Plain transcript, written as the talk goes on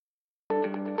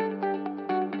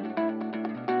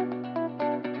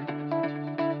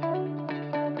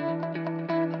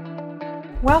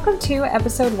Welcome to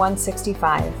episode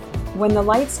 165, When the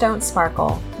Lights Don't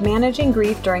Sparkle, Managing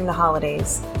Grief During the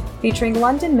Holidays, featuring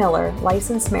London Miller,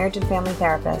 licensed marriage and family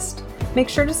therapist. Make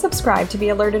sure to subscribe to be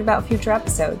alerted about future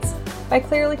episodes. By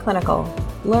Clearly Clinical.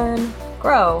 Learn,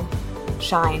 grow,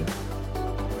 shine.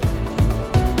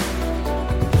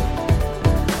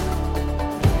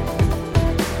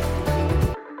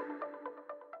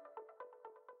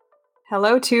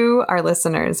 Hello to our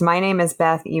listeners. My name is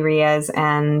Beth Irias,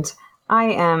 and I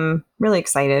am really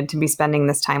excited to be spending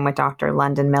this time with Dr.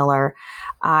 London Miller.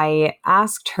 I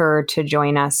asked her to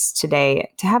join us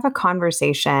today to have a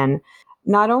conversation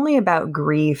not only about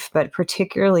grief, but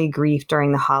particularly grief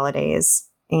during the holidays.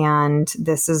 And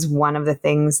this is one of the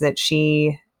things that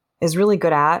she is really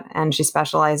good at, and she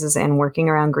specializes in working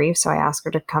around grief. So I asked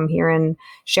her to come here and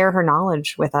share her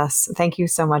knowledge with us. Thank you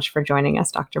so much for joining us,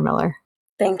 Dr. Miller.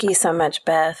 Thank you so much,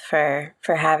 Beth, for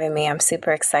having me. I'm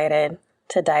super excited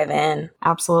to dive in.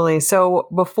 Absolutely. So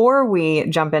before we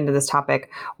jump into this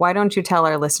topic, why don't you tell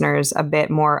our listeners a bit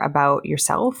more about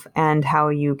yourself and how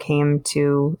you came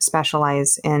to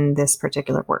specialize in this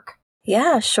particular work?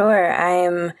 Yeah, sure.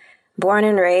 I'm born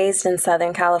and raised in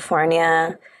Southern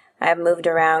California. I've moved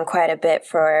around quite a bit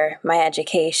for my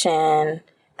education.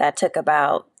 That took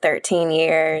about 13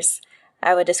 years.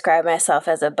 I would describe myself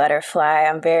as a butterfly.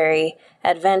 I'm very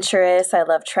adventurous. I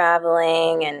love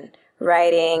traveling and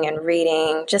writing and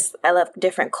reading. I love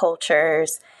different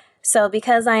cultures. So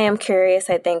because I am curious,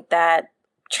 I think that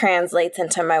translates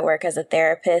into my work as a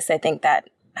therapist. I think that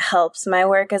helps my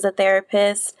work as a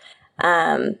therapist.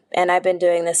 And I've been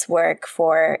doing this work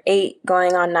for 8,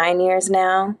 going on 9 years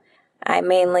now. I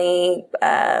mainly,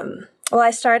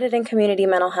 I started in community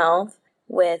mental health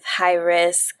with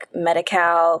high-risk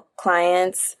Medi-Cal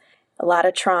clients, a lot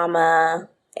of trauma,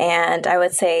 and I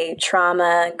would say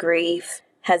trauma, grief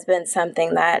has been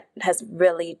something that has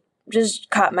really just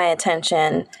caught my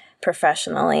attention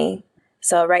professionally.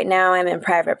 So right now I'm in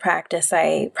private practice.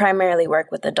 I primarily work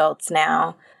with adults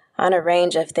now on a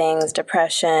range of things: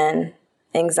 depression,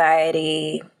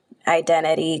 anxiety,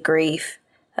 identity, grief,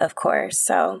 of course.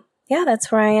 So yeah,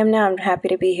 that's where I am now. I'm happy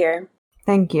to be here.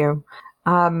 Thank you.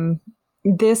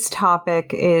 This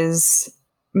topic is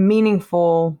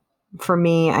meaningful for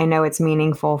me. I know it's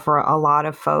meaningful for a lot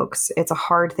of folks. It's a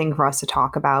hard thing for us to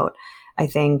talk about. I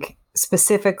think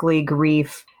specifically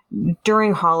grief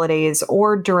during holidays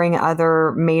or during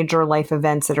other major life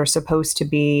events that are supposed to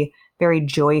be very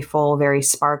joyful, very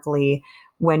sparkly.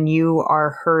 When you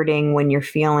are hurting, when you're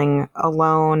feeling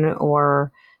alone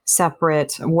or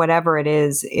separate, whatever it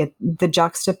is, the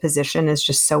juxtaposition is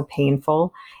just so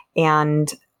painful.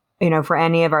 And for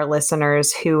any of our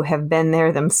listeners who have been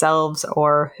there themselves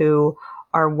or who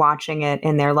are watching it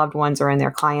in their loved ones or in their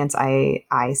clients,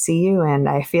 I see you and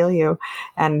I feel you.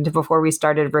 And before we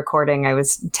started recording, I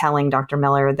was telling Dr.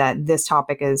 Miller that this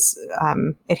topic is,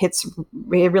 it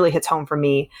really hits home for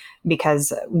me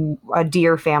because a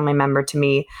dear family member to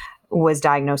me was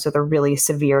diagnosed with a really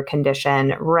severe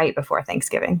condition right before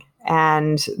Thanksgiving.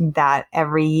 And that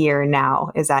every year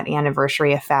now is that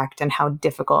anniversary effect and how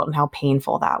difficult and how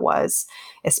painful that was,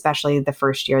 especially the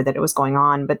first year that it was going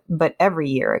on. But every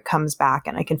year it comes back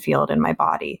and I can feel it in my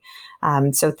body.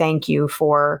 So thank you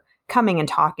for coming and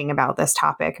talking about this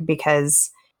topic,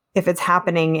 because if it's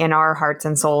happening in our hearts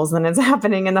and souls, then it's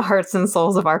happening in the hearts and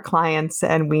souls of our clients,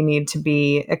 and we need to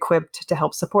be equipped to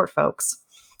help support folks.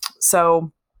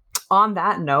 So on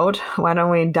that note, why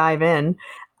don't we dive in?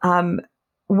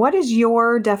 What is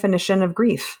your definition of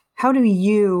grief? How do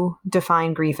you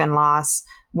define grief and loss?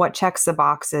 What checks the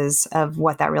boxes of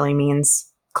what that really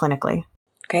means clinically?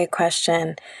 Great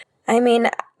question. I mean,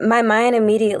 my mind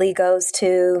immediately goes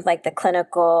to like the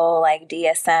clinical, like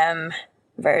DSM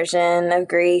version of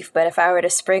grief. But if I were to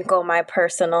sprinkle my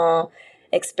personal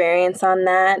experience on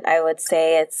that, I would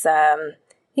say it's, the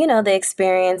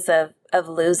experience of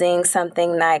losing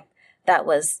something that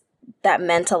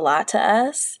meant a lot to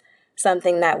us,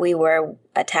 something that we were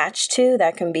attached to.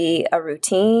 That can be a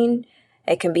routine,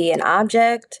 it can be an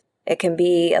object, it can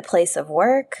be a place of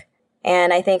work.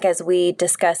 And I think as we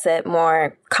discuss it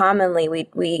more commonly, we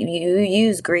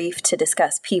use grief to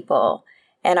discuss people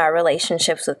and our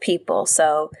relationships with people.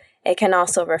 So it can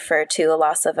also refer to a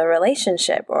loss of a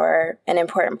relationship or an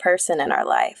important person in our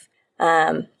life.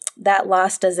 That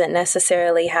loss doesn't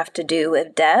necessarily have to do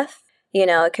with death.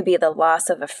 It could be the loss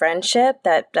of a friendship,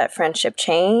 that friendship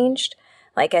changed.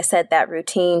 Like I said, that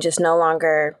routine just no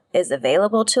longer is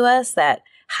available to us. That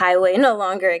highway no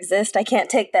longer exists. I can't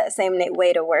take that same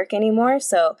way to work anymore.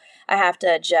 So I have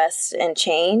to adjust and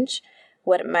change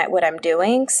what I'm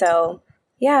doing. So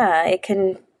yeah, it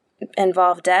can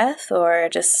involve death or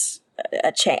just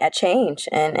a change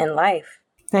in life.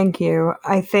 Thank you.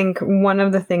 I think one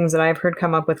of the things that I've heard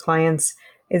come up with clients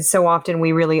is so often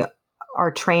we really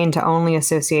are trained to only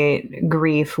associate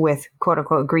grief with quote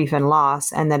unquote grief and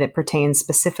loss, and that it pertains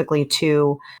specifically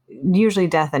to usually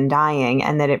death and dying,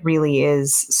 and that it really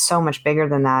is so much bigger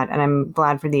than that. And I'm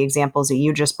glad for the examples that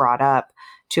you just brought up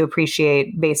to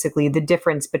appreciate basically the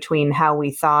difference between how we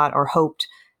thought or hoped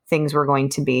things were going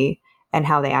to be and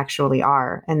how they actually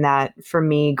are. And that for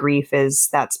me, grief is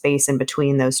that space in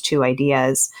between those two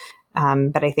ideas.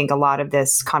 But I think a lot of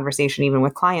this conversation, even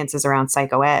with clients, is around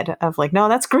psychoed of like, no,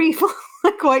 that's grief.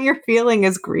 Like what you're feeling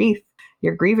is grief.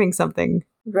 You're grieving something.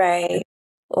 Right.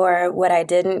 Or what I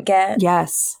didn't get.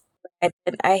 Yes.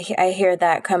 I hear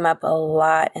that come up a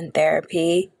lot in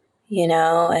therapy,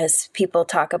 as people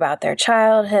talk about their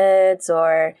childhoods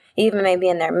or even maybe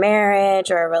in their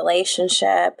marriage or a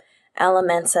relationship,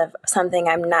 elements of something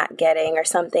I'm not getting or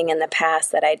something in the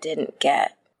past that I didn't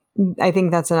get. I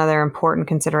think that's another important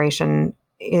consideration,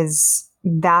 is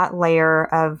that layer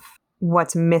of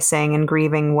what's missing and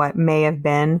grieving what may have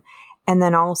been. And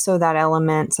then also that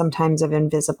element sometimes of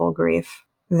invisible grief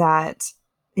that,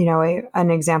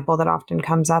 an example that often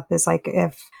comes up is like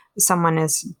if someone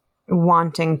is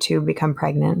wanting to become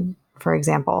pregnant, for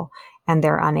example, and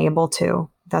they're unable to,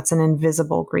 that's an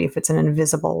invisible grief. It's an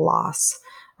invisible loss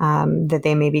that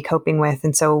they may be coping with.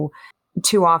 And so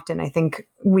too often, I think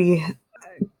we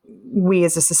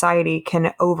as a society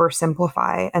can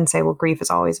oversimplify and say, well, grief is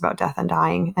always about death and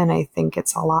dying. And I think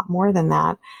it's a lot more than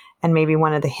that. And maybe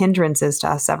one of the hindrances to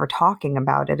us ever talking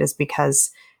about it is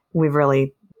because we've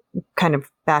really kind of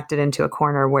backed it into a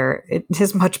corner where it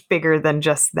is much bigger than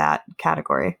just that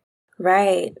category.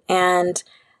 Right. And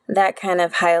that kind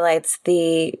of highlights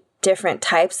the different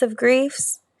types of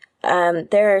griefs.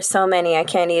 There are so many, I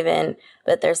can't even,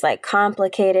 but there's like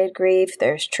complicated grief,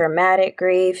 there's traumatic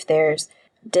grief, there's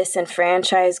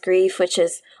disenfranchised grief, which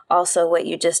is also what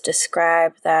you just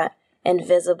described, that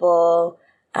invisible,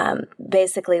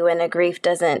 basically when a grief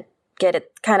doesn't get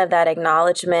it, kind of that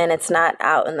acknowledgement, it's not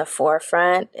out in the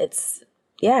forefront,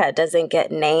 it doesn't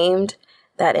get named,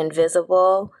 that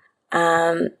invisible,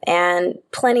 and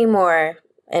plenty more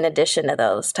in addition to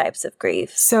those types of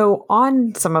grief. So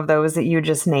on some of those that you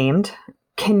just named,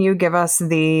 can you give us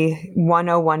the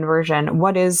 101 version?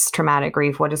 What is traumatic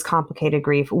grief? What is complicated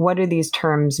grief? What do these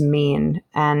terms mean?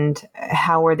 And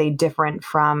how are they different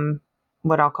from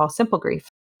what I'll call simple grief?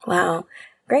 Wow,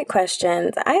 great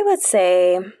questions. I would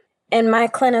say in my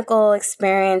clinical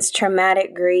experience,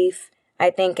 traumatic grief, I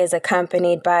think, is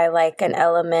accompanied by like an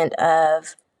element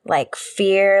of like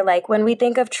fear. Like when we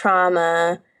think of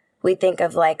trauma, we think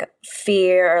of like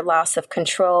fear or loss of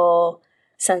control,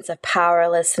 sense of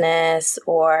powerlessness,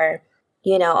 or,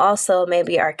 also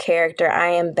maybe our character, I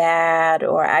am bad,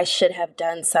 or I should have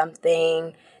done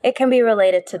something. It can be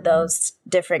related to those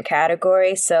different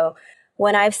categories. So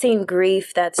when I've seen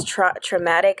grief that's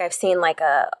traumatic, I've seen like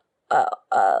a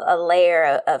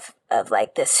layer of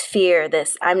like this fear,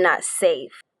 this I'm not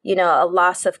safe, a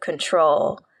loss of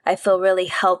control. I feel really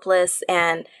helpless,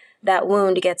 and that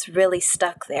wound gets really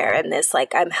stuck there. And this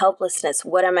like, I'm helplessness.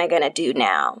 What am I going to do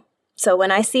now? So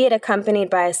when I see it accompanied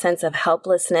by a sense of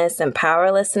helplessness and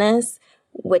powerlessness,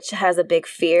 which has a big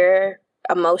fear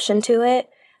emotion to it,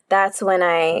 that's when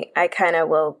I kind of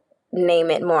will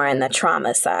name it more in the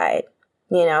trauma side,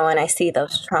 when I see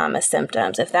those trauma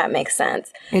symptoms, if that makes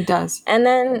sense. It does. And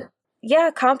then,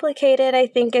 complicated, I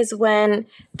think, is when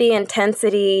the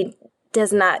intensity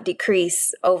does not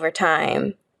decrease over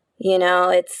time.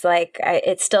 It's like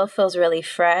it still feels really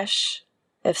fresh.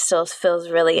 It still feels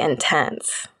really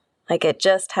intense, like it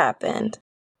just happened.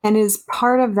 And is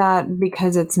part of that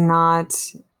because it's not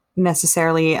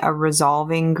necessarily a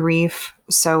resolving grief?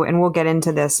 So, and we'll get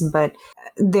into this, but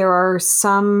there are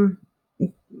some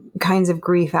kinds of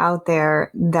grief out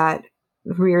there that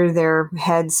rear their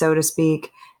head, so to speak,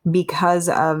 because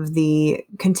of the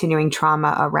continuing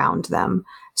trauma around them.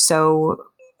 So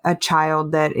a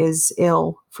child that is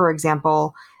ill, for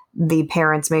example, the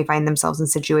parents may find themselves in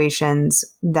situations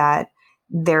that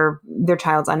their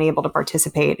child's unable to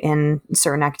participate in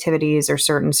certain activities or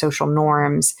certain social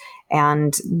norms.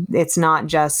 And it's not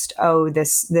just,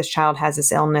 this child has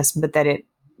this illness, but that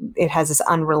it has this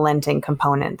unrelenting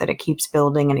component that it keeps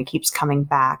building and it keeps coming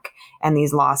back. And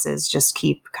these losses just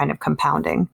keep kind of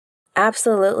compounding.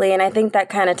 Absolutely. And I think that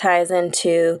kind of ties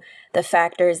into the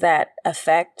factors that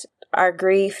affect our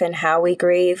grief and how we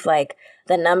grieve. Like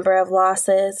the number of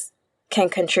losses can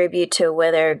contribute to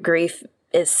whether grief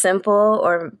is simple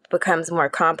or becomes more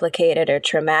complicated or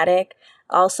traumatic.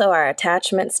 Also, our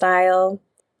attachment style,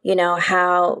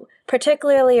 how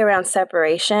particularly around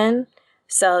separation.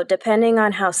 So depending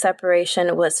on how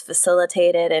separation was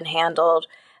facilitated and handled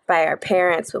by our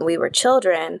parents when we were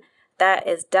children, that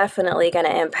is definitely going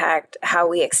to impact how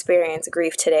we experience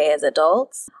grief today as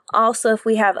adults. Also, if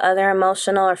we have other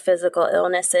emotional or physical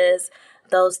illnesses,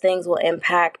 those things will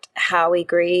impact how we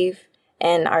grieve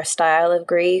and our style of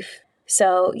grief.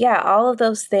 So yeah, all of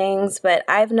those things. But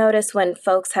I've noticed when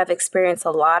folks have experienced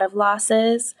a lot of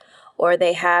losses, or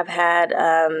they have had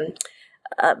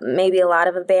maybe a lot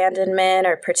of abandonment,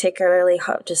 or particularly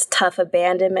just tough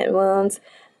abandonment wounds,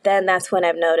 then that's when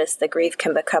I've noticed the grief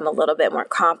can become a little bit more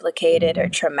complicated or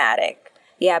traumatic.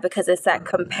 Yeah, because it's that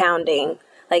compounding,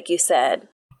 like you said.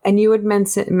 And you had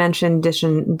mentioned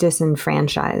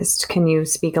disenfranchised. Can you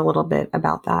speak a little bit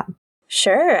about that?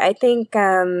 Sure. I think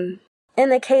in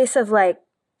the case of like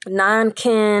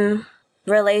non-kin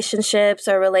relationships,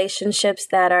 or relationships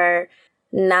that are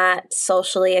not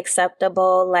socially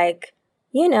acceptable, like,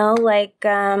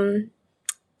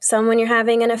 someone you're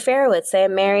having an affair with, say a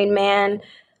married man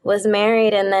was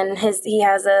married and then he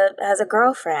has a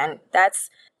girlfriend. That's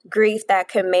grief that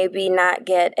could maybe not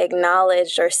get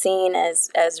acknowledged or seen as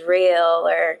real.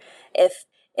 Or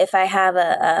if I have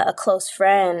a close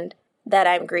friend that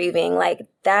I'm grieving, like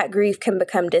that grief can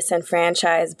become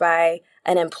disenfranchised by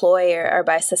an employer or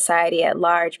by society at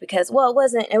large, because, well,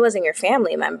 it wasn't your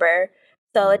family member,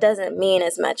 so it doesn't mean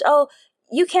as much. Oh,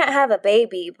 you can't have a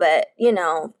baby, but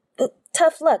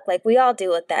tough luck. Like, we all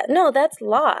deal with that. No, that's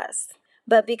loss.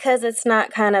 But because it's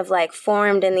not kind of like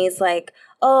formed in these like,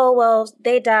 oh, well,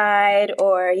 they died,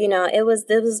 or, it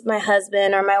was my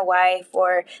husband or my wife,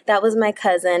 or that was my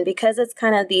cousin, because it's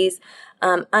kind of these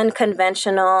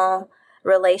unconventional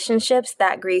relationships,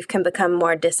 that grief can become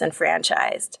more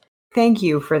disenfranchised. Thank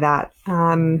you for that.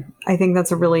 I think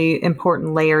that's a really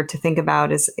important layer to think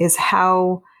about is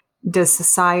how does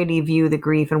society view the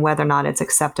grief and whether or not it's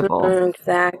acceptable?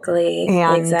 Exactly.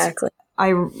 And exactly.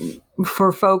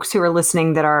 For folks who are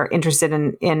listening that are interested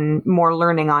in more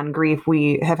learning on grief,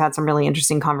 we have had some really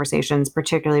interesting conversations,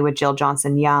 particularly with Jill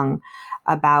Johnson Young,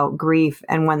 about grief.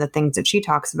 And one of the things that she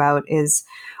talks about is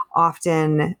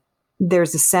often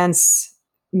there's a sense,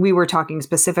 we were talking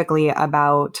specifically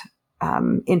about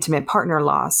intimate partner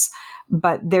loss,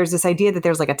 but there's this idea that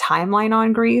there's like a timeline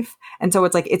on grief. And so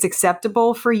it's like, it's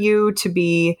acceptable for you to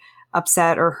be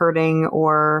upset or hurting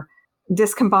or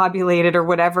discombobulated or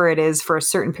whatever it is for a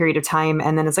certain period of time.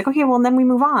 And then it's like, okay, well, and then we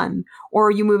move on. Or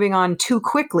are you moving on too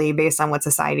quickly based on what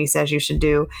society says you should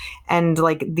do? And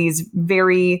like these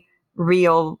very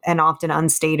real and often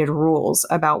unstated rules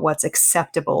about what's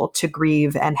acceptable to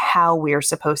grieve and how we're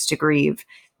supposed to grieve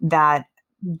that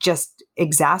just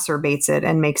exacerbates it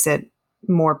and makes it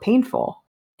more painful.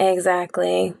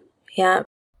 Exactly. Yeah.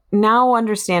 Now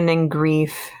understanding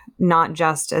grief, not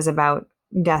just as about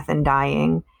death and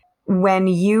dying, when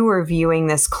you were viewing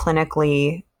this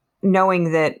clinically,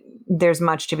 knowing that there's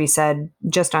much to be said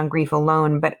just on grief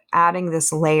alone, but adding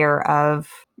this layer of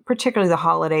particularly the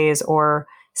holidays or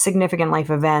significant life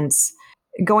events,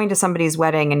 going to somebody's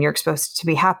wedding and you're supposed to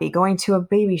be happy, going to a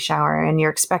baby shower and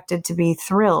you're expected to be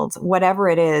thrilled, whatever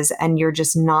it is, and you're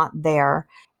just not there.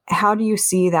 How do you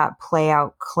see that play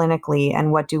out clinically,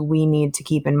 and what do we need to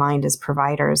keep in mind as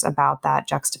providers about that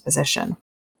juxtaposition?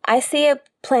 I see it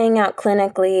playing out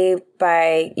clinically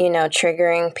by,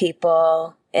 triggering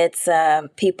people. It's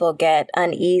people get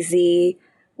uneasy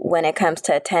when it comes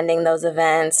to attending those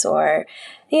events, or,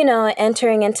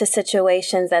 entering into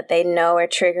situations that they know are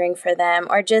triggering for them,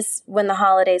 or just when the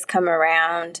holidays come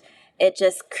around, it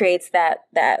just creates that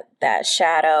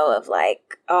shadow of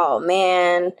like, oh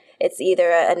man, it's either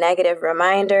a negative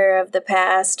reminder of the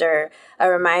past or a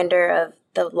reminder of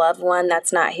the loved one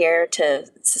that's not here to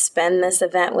suspend this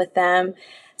event with them.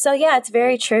 So yeah, it's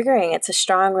very triggering. It's a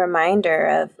strong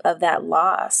reminder of that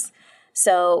loss.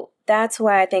 So that's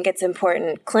why I think it's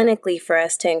important clinically for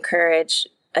us to encourage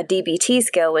a DBT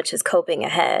skill, which is coping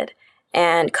ahead.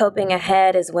 And coping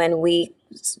ahead is when we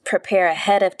prepare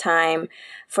ahead of time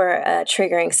for a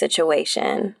triggering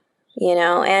situation,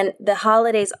 and the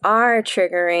holidays are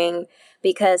triggering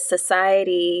because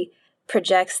society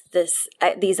projects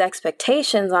these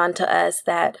expectations onto us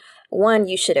that, one,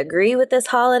 you should agree with this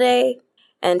holiday,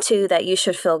 and two, that you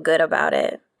should feel good about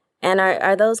it. And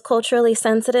are those culturally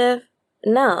sensitive?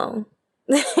 No.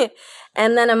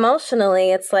 And then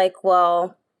emotionally, it's like,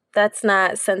 well, that's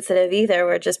not sensitive either.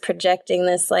 We're just projecting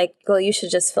this like, well, you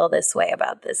should just feel this way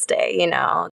about this day,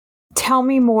 Tell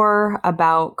me more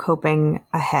about coping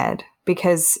ahead,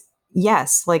 because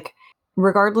yes, like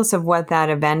regardless of what that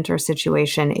event or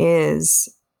situation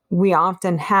is, we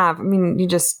often have,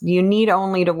 you need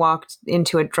only to walk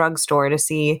into a drugstore to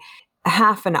see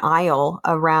half an aisle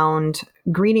around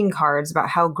greeting cards about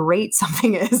how great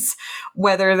something is,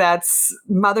 whether that's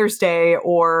Mother's Day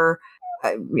or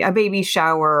a baby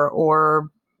shower or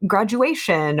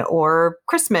graduation or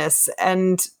Christmas.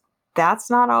 And that's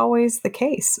not always the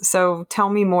case. So tell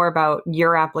me more about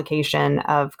your application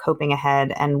of coping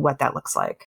ahead and what that looks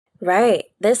like. Right.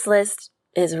 This list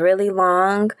is really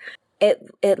long.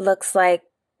 It looks like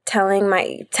telling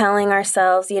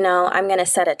ourselves, I'm going to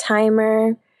set a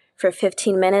timer for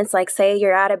 15 minutes. Like, say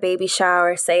you're at a baby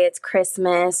shower, say it's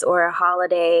Christmas or a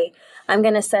holiday. I'm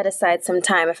going to set aside some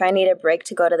time. If I need a break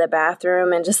to go to the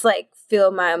bathroom and just like feel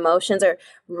my emotions, or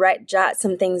jot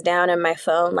some things down in my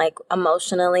phone, like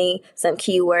emotionally, some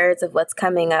keywords of what's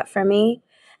coming up for me.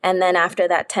 And then after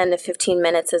that 10 to 15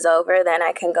 minutes is over, then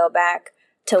I can go back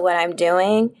to what I'm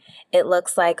doing. It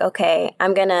looks like, okay,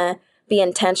 I'm going to be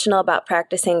intentional about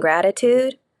practicing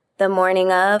gratitude the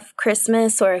morning of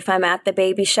Christmas, or if I'm at the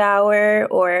baby shower,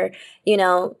 or,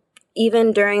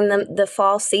 even during the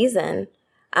fall season,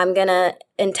 I'm going to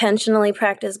intentionally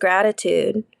practice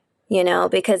gratitude,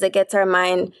 because it gets our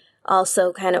mind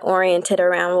also kind of oriented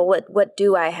around, well, what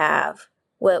do I have?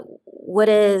 What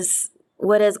is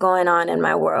going on in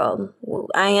my world?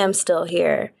 I am still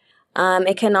here.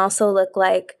 It can also look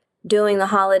like doing the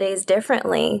holidays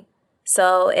differently.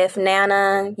 So if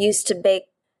Nana used to bake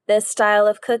this style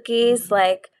of cookies,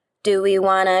 like, do we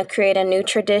want to create a new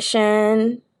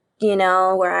tradition,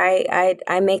 where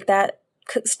I make that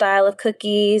style of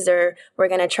cookies, or we're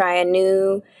going to try a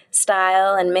new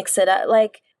style and mix it up?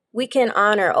 Like, we can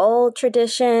honor old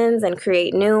traditions and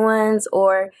create new ones.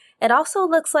 Or it also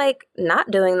looks like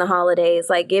not doing the holidays,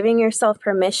 like giving yourself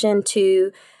permission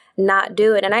to not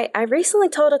do it. And I recently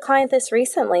told a client this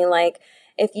recently, like,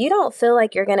 if you don't feel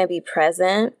like you're going to be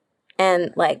present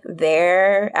and like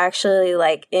they're actually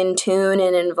like in tune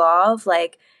and involved,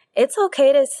 like, it's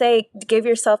okay to give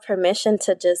yourself permission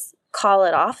to just call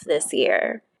it off this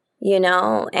year,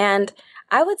 And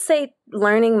I would say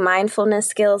learning mindfulness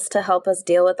skills to help us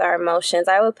deal with our emotions,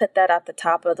 I would put that at the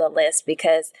top of the list,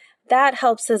 because that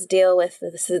helps us deal with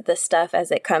the stuff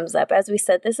as it comes up. As we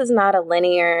said, this is not a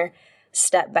linear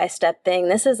step-by-step thing.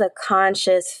 This is a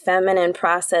conscious feminine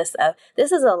process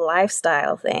this is a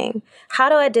lifestyle thing. How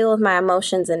do I deal with my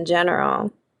emotions in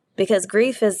general? Because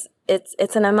grief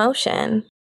it's an emotion.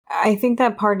 I think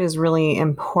that part is really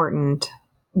important.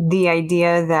 The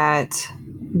idea that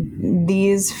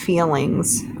these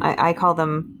feelings, I call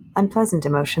them unpleasant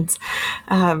emotions,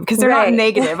 because they're not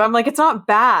negative. I'm like, it's not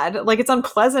bad. Like, it's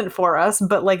unpleasant for us,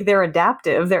 but like, they're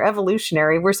adaptive, they're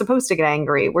evolutionary. We're supposed to get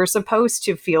angry. We're supposed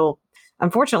to feel,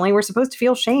 unfortunately, we're supposed to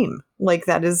feel shame. Like,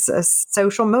 that is a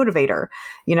social motivator.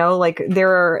 Like,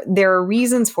 there are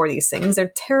reasons for these things.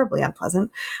 They're terribly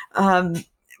unpleasant.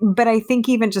 But I think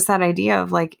even just that idea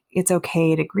of like, it's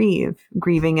okay to grieve.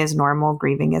 Grieving is normal.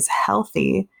 Grieving is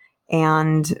healthy.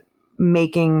 And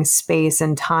making space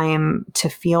and time to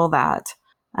feel that.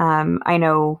 I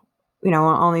know,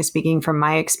 only speaking from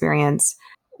my experience,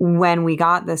 when we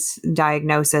got this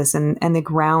diagnosis and the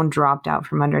ground dropped out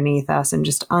from underneath us, and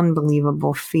just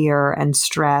unbelievable fear and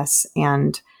stress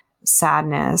and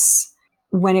sadness,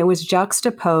 when it was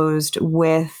juxtaposed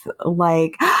with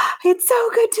like, it's so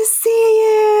good to see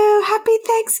you, happy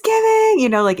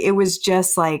Thanksgiving, like, it was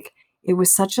just like, it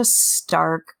was such a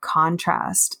stark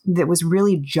contrast that was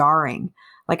really jarring.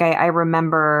 Like, I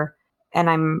remember, and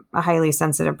I'm a highly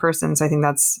sensitive person, so I think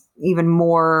that's even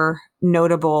more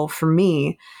notable for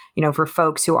me, for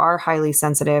folks who are highly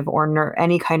sensitive or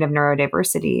any kind of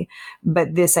neurodiversity.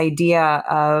 But this idea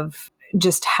of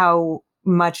just how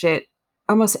much it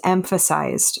almost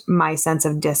emphasized my sense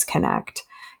of disconnect,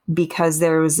 because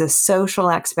there was this social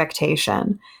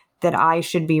expectation that I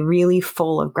should be really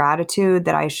full of gratitude,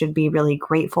 that I should be really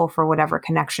grateful for whatever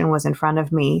connection was in front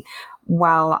of me,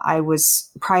 while I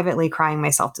was privately crying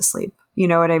myself to sleep. You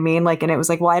know what I mean? Like, and it was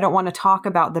like, well, I don't want to talk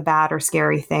about the bad or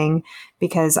scary thing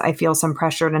because I feel some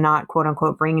pressure to not, quote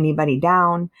unquote, bring anybody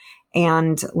down.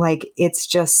 And like, it's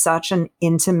just such an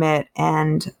intimate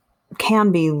and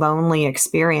can be lonely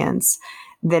experience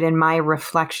that in my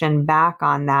reflection back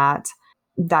on that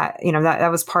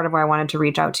was part of why I wanted to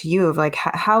reach out to you, of like,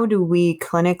 how do we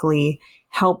clinically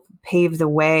help pave the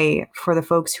way for the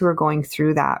folks who are going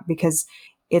through that? Because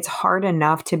it's hard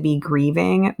enough to be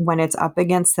grieving when it's up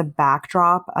against the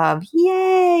backdrop of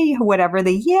yay, whatever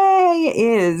the yay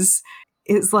is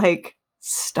like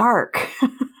stark.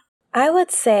 I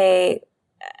would say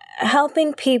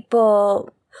helping people,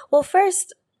 well,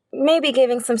 first, maybe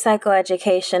giving some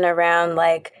psychoeducation around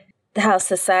like how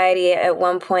society at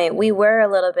one point, we were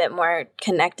a little bit more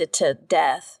connected to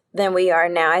death than we are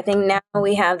now. I think now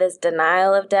we have this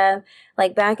denial of death.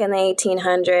 Like back in the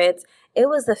 1800s, it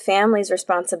was the family's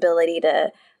responsibility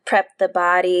to prep the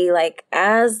body. Like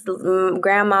as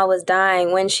grandma was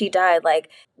dying, when she died, like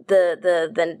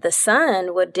the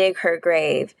son would dig her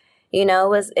grave. You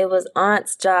know, it was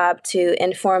aunt's job to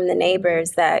inform the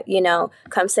neighbors that, you know,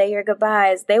 come say your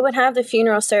goodbyes. They would have the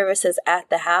funeral services at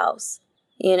the house,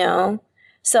 you know.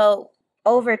 So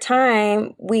over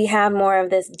time, we have more of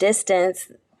this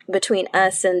distance between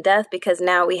us and death because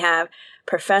now we have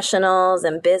professionals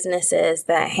and businesses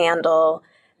that handle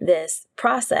this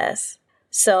process.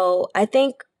 So I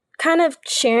think kind of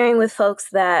sharing with folks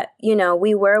that, you know,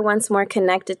 we were once more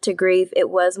connected to grief. It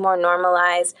was more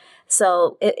normalized.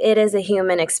 So it is a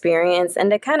human experience,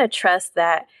 and to kind of trust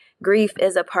that grief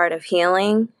is a part of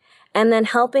healing, and then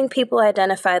helping people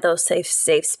identify those safe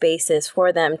spaces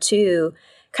for them to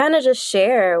kind of just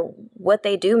share what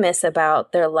they do miss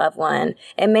about their loved one.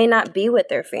 It may not be with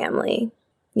their family,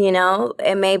 you know,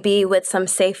 it may be with some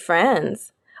safe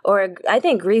friends. Or I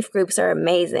think grief groups are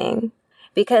amazing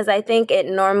because I think it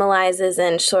normalizes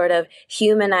and sort of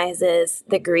humanizes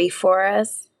the grief for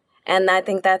us. And I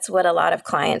think that's what a lot of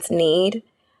clients need.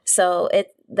 So I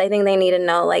think they need to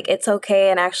know, like, it's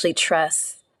okay and actually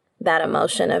trust that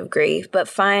emotion of grief, but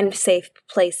find safe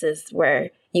places where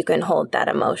you can hold that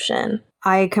emotion.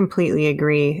 I completely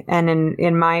agree. And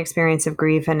in my experience of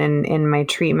grief and in my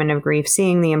treatment of grief,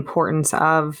 seeing the importance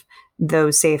of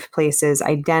those safe places,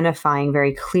 identifying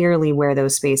very clearly where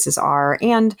those spaces are,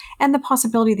 and the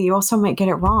possibility that you also might get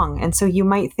it wrong. And so you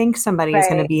might think somebody is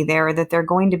going to be there, that they're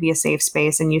going to be a safe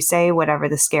space, and you say whatever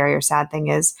the scary or sad thing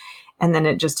is, and then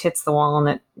it just hits the wall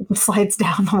and it slides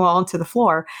down the wall into the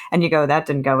floor. And you go, that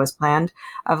didn't go as planned.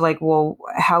 Of like, well,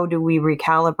 how do we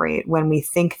recalibrate when we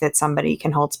think that somebody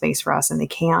can hold space for us and they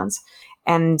can't?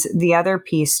 And the other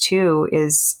piece too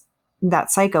is that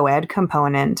psychoed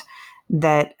component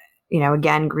that, you know,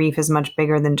 again, grief is much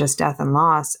bigger than just death and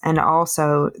loss. And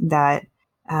also that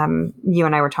you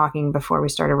and I were talking before we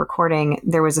started recording,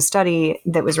 there was a study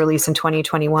that was released in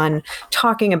 2021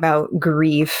 talking about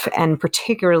grief, and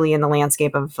particularly in the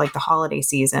landscape of like the holiday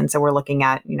season. So we're looking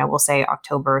at, you know, we'll say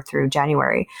October through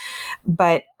January.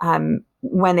 But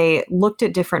when they looked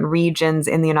at different regions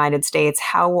in the United States,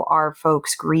 how are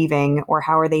folks grieving, or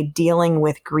how are they dealing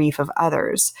with grief of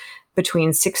others?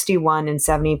 Between 61 and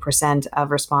 70%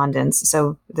 of respondents.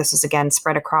 So this is again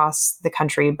spread across the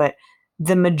country, but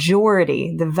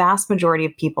the vast majority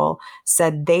of people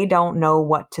said they don't know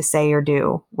what to say or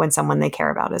do when someone they care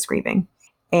about is grieving.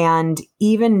 And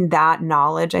even that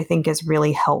knowledge, I think, is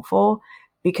really helpful,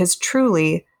 because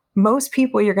truly, most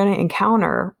people you're going to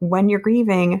encounter when you're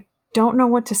grieving don't know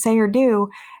what to say or do.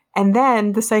 And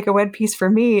then the psychoed piece for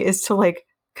me is to like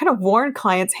kind of warn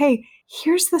clients, hey,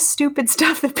 here's the stupid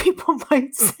stuff that people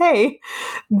might say.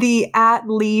 The at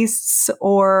least,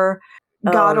 or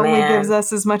God only gives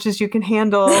us as much as you can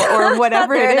handle, or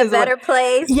whatever it is. In a better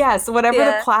place. Yes, whatever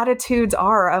the platitudes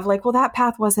are of like, well, that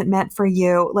path wasn't meant for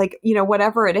you. Like, you know,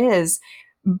 whatever it is,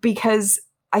 because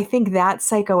I think that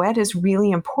psychoed is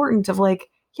really important of like,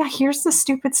 yeah, here's the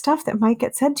stupid stuff that might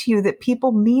get said to you that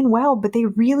people mean well, but they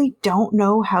really don't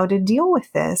know how to deal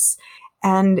with this.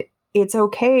 And it's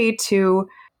okay to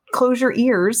close your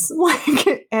ears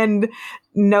like, and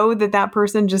know that that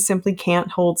person just simply can't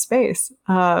hold space.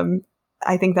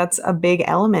 I think that's a big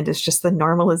element. It's just the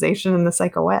normalization in the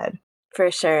psychoed. For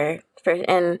sure.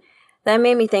 And that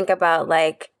made me think about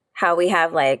like how we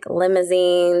have like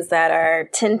limousines that are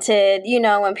tinted, you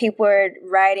know, when people are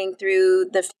riding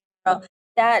through the funeral,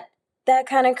 that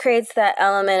kind of creates that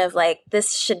element of like,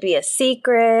 this should be a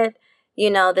secret,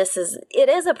 you know, it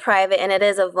is a private and it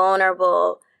is a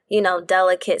vulnerable, you know,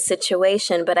 delicate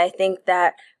situation. But I think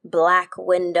that black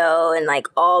window and like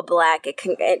all black,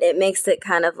 it makes it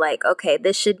kind of like, okay,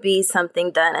 this should be something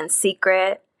done in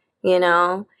secret, you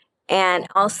know. And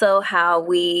also how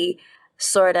we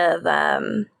sort of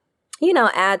you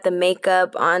know, add the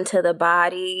makeup onto the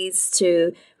bodies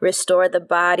to restore the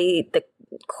body, the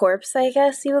corpse, I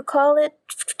guess you would call it,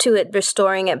 to it,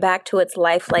 restoring it back to its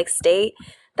lifelike state.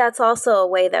 That's also a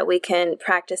way that we can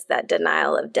practice that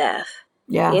denial of death.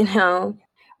 Yeah. You know?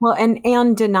 Well,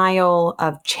 and denial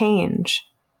of change,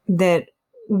 that,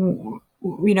 you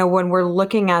know, when we're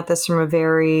looking at this from a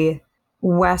very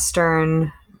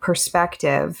Western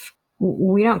perspective,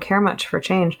 we don't care much for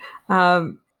change.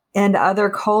 And other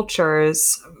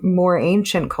cultures, more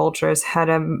ancient cultures,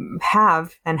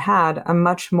 have and had a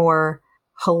much more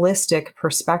holistic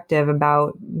perspective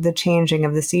about the changing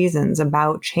of the seasons,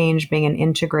 about change being an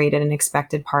integrated and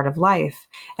expected part of life,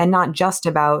 and not just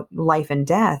about life and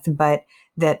death, but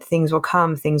that things will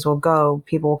come, things will go,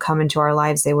 people will come into our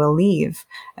lives, they will leave,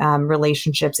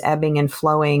 relationships ebbing and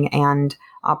flowing, and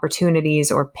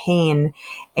opportunities or pain.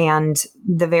 And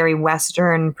the very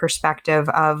Western perspective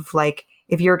of like,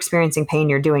 if you're experiencing pain,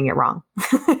 you're doing it wrong.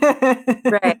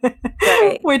 Right.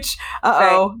 Right. Which,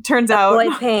 Right. turns out.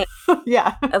 Avoid pain.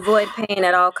 Yeah. Avoid pain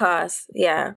at all costs.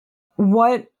 Yeah.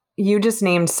 What you just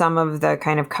named some of the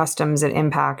kind of customs that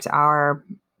impact our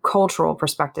cultural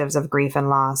perspectives of grief and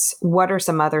loss. What are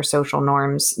some other social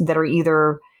norms that are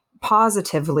either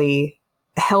positively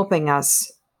helping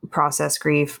us process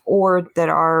grief or that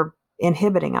are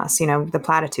inhibiting us? You know, the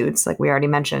platitudes, like we already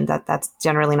mentioned, that's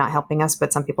generally not helping us,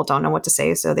 but some people don't know what to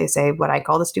say, so they say what I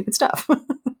call the stupid stuff.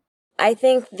 I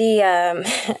think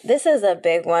the this is a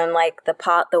big one, like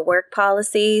the work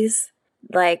policies,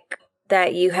 like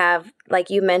that you have, like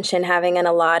you mentioned, having an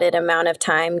allotted amount of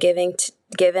time given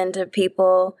to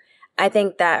people. I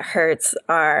think that hurts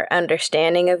our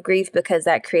understanding of grief, because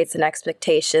that creates an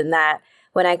expectation that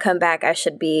when I come back, I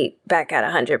should be back at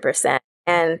 100%.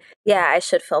 And yeah, I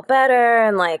should feel better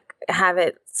and like have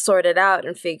it sorted out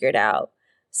and figured out.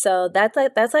 So that's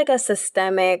like a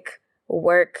systemic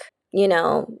work,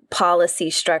 policy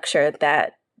structure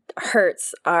that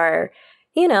hurts our,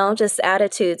 just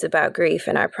attitudes about grief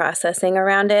and our processing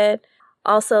around it.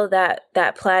 Also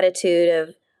that platitude of,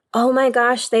 oh my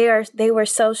gosh, they were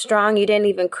so strong. You didn't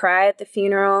even cry at the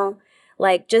funeral.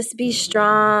 Like, just be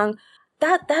strong.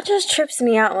 That just trips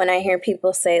me out when I hear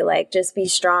people say, like, just be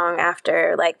strong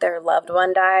after, like, their loved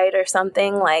one died or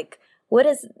something. Like, what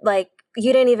is, like,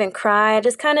 you didn't even cry.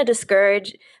 Just kind of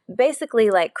discourage.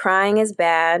 Basically, like, crying is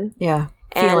bad. Yeah.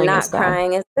 And not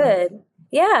crying is good.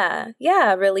 Yeah.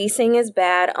 Yeah. Releasing is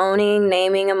bad. Owning,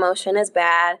 naming emotion is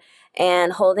bad.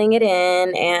 And holding it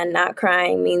in and not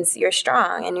crying means you're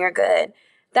strong and you're good.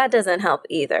 That doesn't help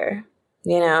either.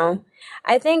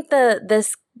 I think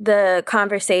the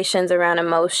conversations around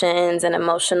emotions and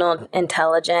emotional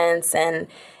intelligence and,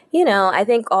 I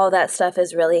think all that stuff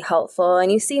is really helpful.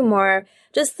 And you see more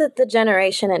just the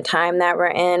generation and time that we're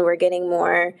in, we're getting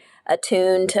more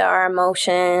attuned to our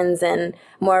emotions and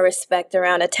more respect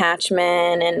around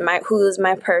attachment and who's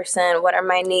my person, what are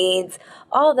my needs.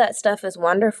 All that stuff is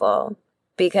wonderful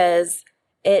because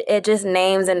it just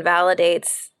names and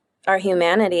validates our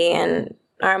humanity and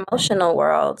our emotional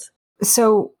world.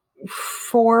 So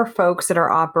for folks that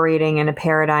are operating in a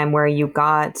paradigm where you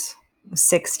got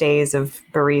 6 days of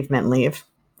bereavement leave,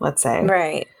 let's say.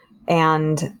 Right.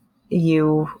 And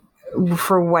you,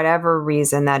 for whatever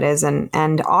reason that is,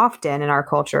 and often in our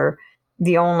culture,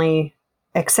 the only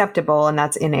acceptable, and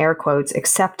that's in air quotes,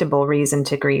 acceptable reason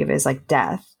to grieve is like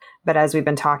death. But as we've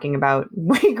been talking about,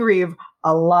 we grieve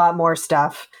a lot more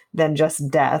stuff than just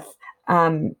death.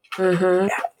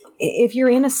 If you're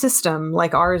in a system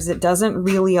like ours, it doesn't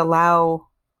really allow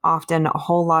often a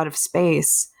whole lot of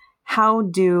space. How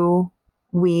do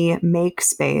we make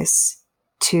space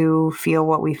to feel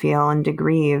what we feel and to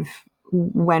grieve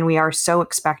when we are so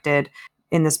expected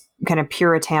in this kind of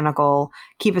puritanical,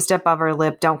 keep a step above our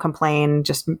lip, don't complain,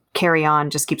 just carry on,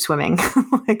 just keep swimming?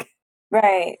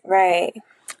 Right.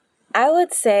 I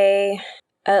would say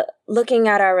looking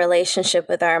at our relationship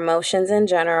with our emotions in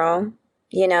general,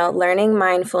 learning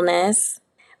mindfulness,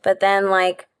 but then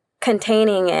like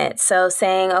containing it. So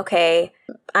saying, okay,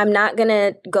 I'm not going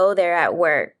to go there at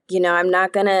work. I'm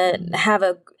not going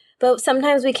to but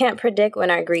sometimes we can't predict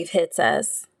when our grief hits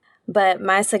us. But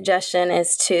my suggestion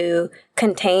is to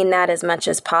contain that as much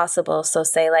as possible. So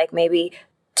say like maybe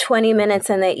 20 minutes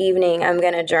in the evening, I'm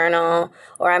going to journal,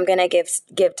 or I'm going to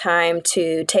give time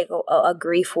to take a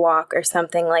grief walk or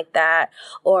something like that.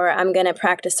 Or I'm going to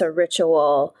practice a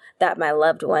ritual that my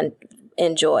loved one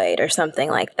enjoyed or something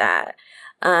like that.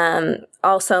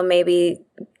 Also, maybe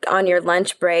on your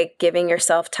lunch break, giving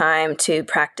yourself time to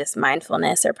practice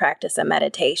mindfulness or practice a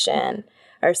meditation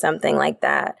or something like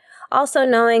that. Also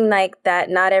knowing like that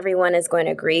not everyone is going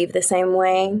to grieve the same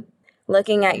way.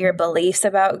 Looking at your beliefs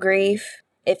about grief.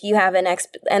 If you have and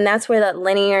that's where that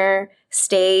linear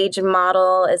stage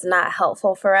model is not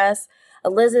helpful for us.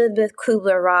 Elizabeth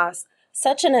Kubler-Ross,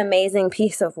 such an amazing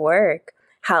piece of work.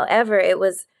 However, it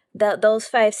was those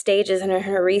 5 stages in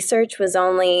her research was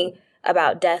only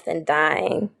about death and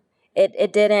dying.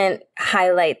 It didn't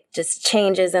highlight just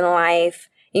changes in life,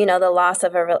 the loss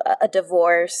of a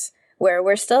divorce, where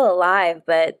we're still alive,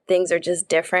 but things are just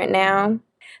different now.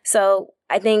 So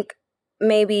I think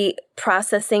maybe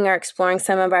processing or exploring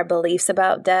some of our beliefs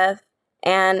about death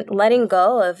and letting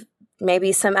go of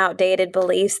maybe some outdated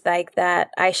beliefs like that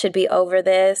I should be over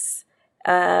this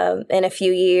in a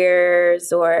few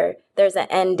years, or there's an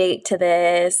end date to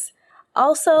this.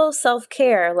 also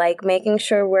self-care, like making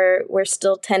sure we're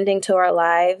still tending to our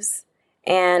lives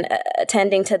and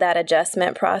attending to that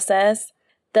adjustment process.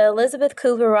 The Elizabeth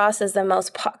Kubler-Ross is the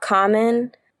most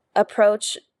common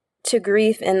approach to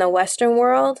grief in the Western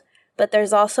world, but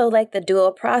there's also like the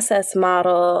dual process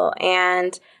model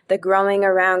and the growing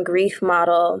around grief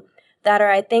model that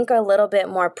are, I think, a little bit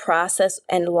more process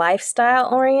and lifestyle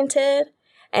oriented.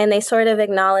 And they sort of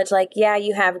acknowledge like, yeah,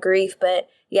 you have grief, but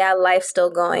yeah, life's still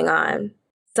going on.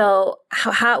 So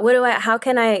how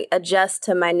can I adjust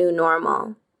to my new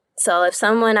normal? So if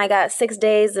I got 6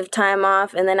 days of time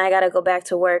off and then I got to go back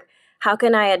to work, how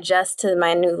can I adjust to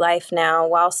my new life now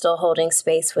while still holding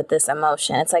space with this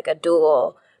emotion? It's like a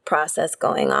dual process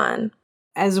going on.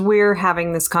 As we're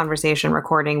having this conversation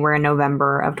recording, we're in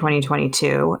November of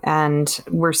 2022, and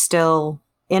we're still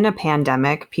in a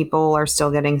pandemic. People are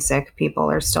still getting sick. People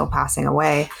are still passing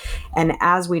away. And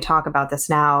as we talk about this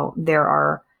now, there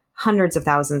are hundreds of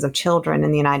thousands of children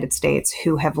in the United States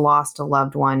who have lost a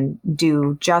loved one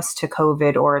due just to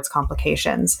COVID or its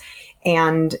complications.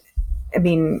 And I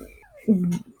mean,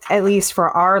 at least for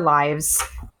our lives,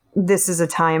 this is a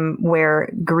time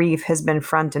where grief has been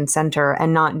front and center,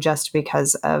 and not just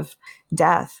because of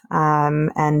death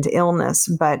and illness,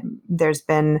 but there's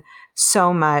been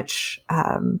so much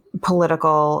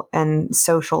political and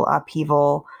social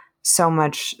upheaval, so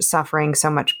much suffering, so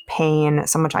much pain,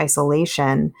 so much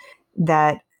isolation,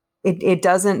 that it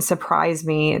doesn't surprise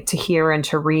me to hear and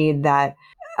to read that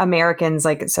Americans,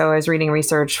 so I was reading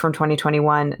research from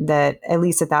 2021 that at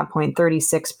least at that point,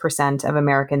 36% of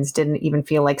Americans didn't even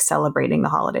feel like celebrating the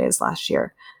holidays last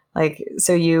year.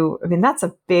 That's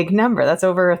a big number. That's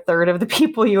over a third of the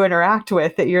people you interact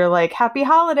with that you're like, happy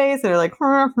holidays. They're like,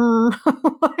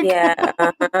 yeah.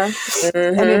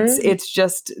 Mm-hmm. And it's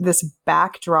just this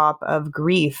backdrop of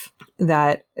grief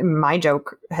that my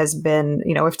joke has been,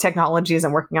 if technology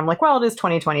isn't working, I'm like, well, it is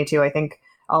 2022. I think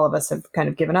all of us have kind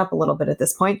of given up a little bit at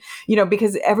this point,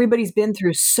 because everybody's been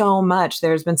through so much.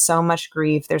 There's been so much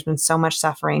grief. There's been so much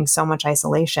suffering, so much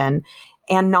isolation,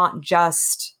 and not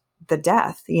just the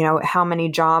death. How many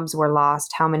jobs were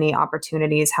lost, how many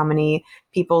opportunities, how many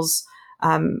people's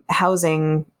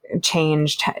housing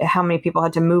changed, how many people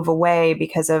had to move away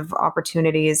because of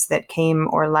opportunities that came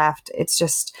or left. It's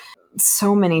just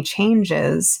so many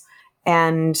changes.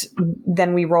 And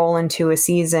then we roll into a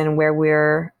season where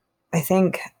we're, I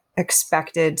think,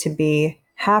 expected to be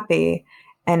happy.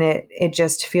 And it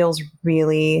just feels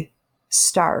really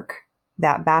stark,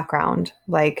 that background.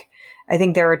 Like, I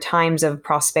think there are times of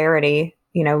prosperity,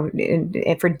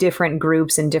 for different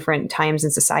groups and different times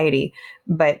in society.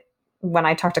 But when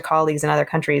I talk to colleagues in other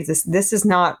countries, this is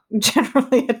not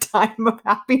generally a time of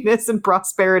happiness and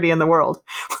prosperity in the world.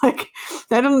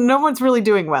 No one's really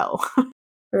doing well.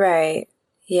 Right.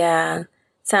 Yeah.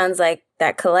 Sounds like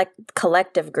that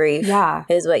collective grief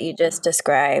is what you just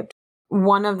described.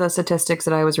 One of the statistics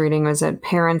that I was reading was that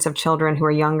parents of children who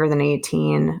are younger than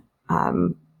 18,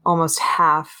 almost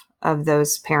half of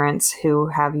those parents who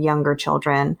have younger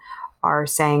children are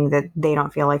saying that they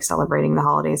don't feel like celebrating the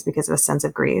holidays because of a sense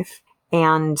of grief.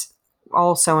 And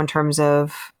also in terms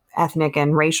of ethnic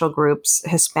and racial groups,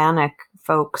 Hispanic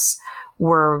folks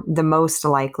were the most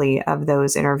likely of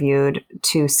those interviewed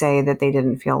to say that they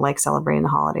didn't feel like celebrating the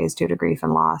holidays due to grief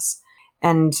and loss.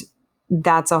 And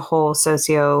that's a whole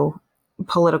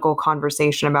socio-political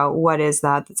conversation about what is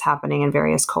that's happening in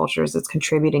various cultures that's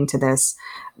contributing to this.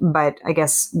 But I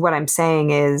guess what I'm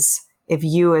saying is, if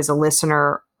you as a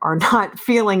listener are not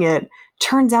feeling it,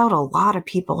 turns out a lot of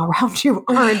people around you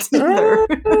aren't either.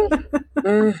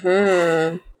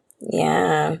 Mm-hmm.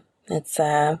 Yeah. It's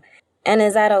and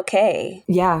is that okay?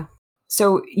 Yeah.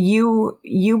 So you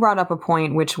brought up a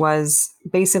point, which was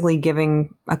basically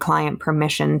giving a client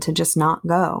permission to just not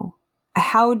go.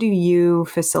 How do you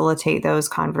facilitate those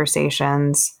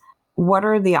conversations? What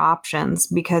are the options?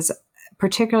 Because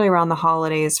particularly around the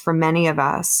holidays, for many of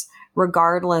us,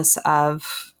 regardless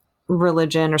of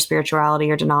religion or spirituality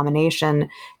or denomination,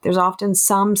 there's often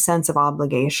some sense of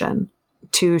obligation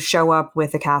to show up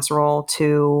with a casserole,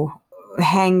 to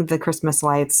hang the Christmas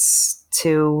lights,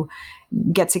 to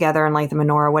get together and light the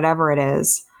menorah, whatever it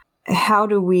is. How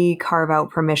do we carve out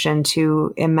permission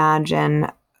to imagine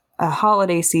a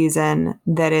holiday season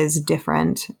that is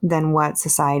different than what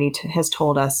society has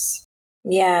told us?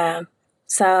 Yeah.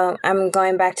 So I'm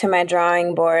going back to my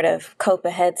drawing board of cope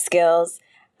ahead skills.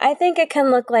 I think it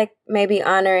can look like maybe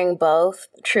honoring both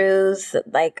truths.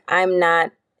 Like, I'm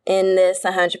not in this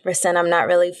 100%. I'm not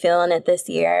really feeling it this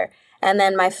year. And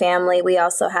then my family, we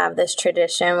also have this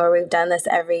tradition where we've done this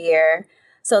every year.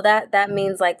 So that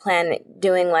means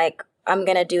doing like I'm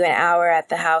going to do an hour at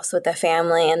the house with the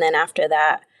family, and then after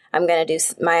that, I'm going to do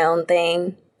my own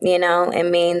thing.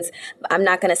 It means I'm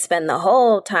not going to spend the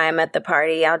whole time at the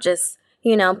party. I'll just,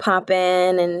 pop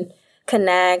in and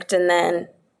connect and then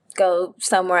go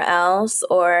somewhere else.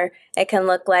 Or it can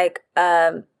look like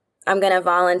I'm going to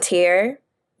volunteer,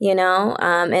 in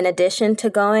addition to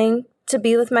going to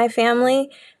be with my family.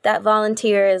 That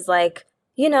volunteer is like,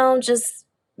 just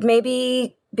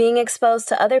maybe being exposed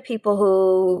to other people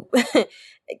who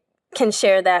can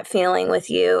share that feeling with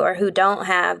you or who don't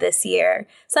have this year.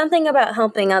 Something about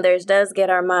helping others does get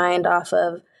our mind off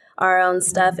of our own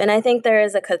stuff. And I think there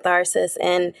is a catharsis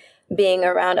in being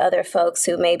around other folks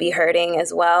who may be hurting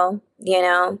as well,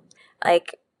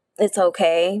 like it's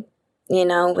okay.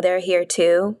 They're here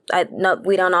too.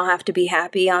 We don't all have to be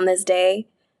happy on this day.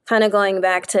 Kind of going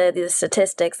back to the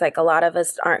statistics, like a lot of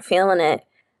us aren't feeling it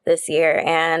this year.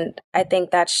 And I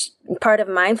think that's part of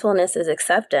mindfulness is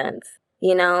acceptance,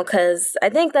 because I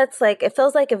think that's like, it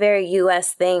feels like a very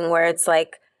US thing where it's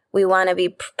like, we want to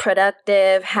be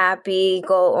productive, happy,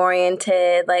 goal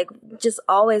oriented, like just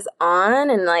always on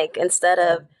and like instead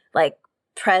of like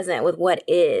present with what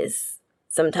is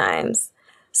sometimes.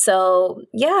 So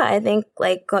yeah, I think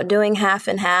like doing half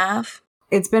and half.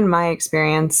 It's been my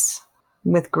experience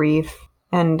with grief,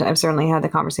 and I've certainly had the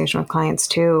conversation with clients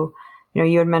too.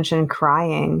 You had mentioned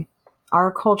crying.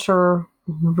 Our culture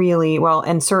really, well,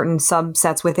 and certain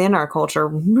subsets within our culture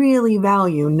really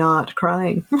value not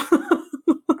crying.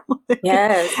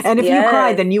 Yes. And if you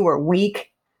cried, then you were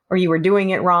weak or you were doing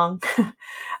it wrong.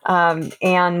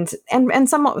 And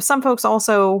some folks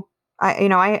also,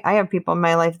 I have people in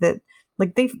my life that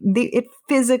like it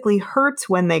physically hurts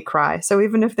when they cry. So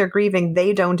even if they're grieving,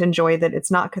 they don't enjoy that.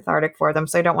 It's not cathartic for them.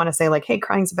 So I don't want to say like, hey,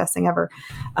 crying's the best thing ever.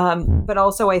 But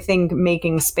also I think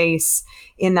making space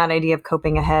in that idea of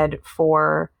coping ahead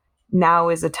for now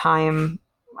is a time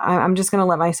I'm just going to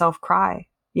let myself cry.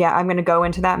 Yeah, I'm going to go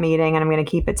into that meeting and I'm going to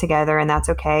keep it together, and that's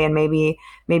okay. And maybe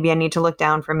I need to look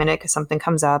down for a minute because something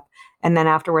comes up. And then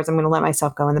afterwards, I'm going to let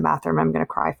myself go in the bathroom. I'm going to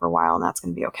cry for a while, and that's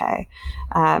going to be okay.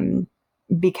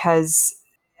 Because,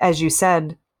 as you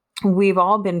said, we've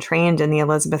all been trained in the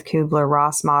Elizabeth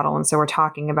Kubler-Ross model. And so we're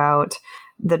talking about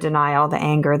the denial, the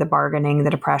anger, the bargaining, the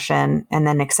depression, and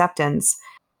then acceptance.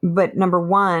 But number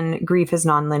one, grief is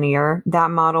nonlinear.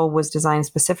 That model was designed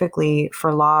specifically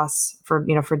for loss, for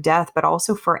death, but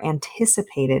also for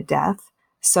anticipated death.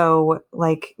 So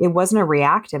like it wasn't a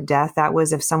reactive death. That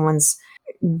was if someone's,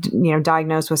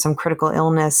 diagnosed with some critical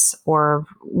illness or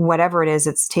whatever it is,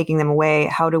 it's taking them away.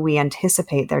 How do we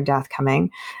anticipate their death coming?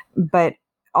 But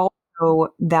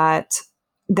also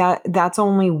that's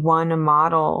only one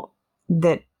model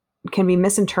that can be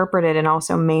misinterpreted and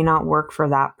also may not work for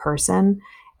that person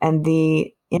and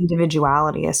the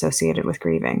individuality associated with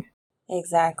grieving.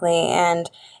 Exactly.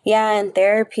 And yeah, in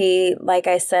therapy, like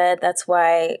I said, that's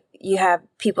why you have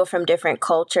people from different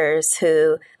cultures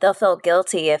who they'll feel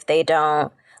guilty if they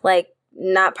don't, like,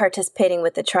 not participating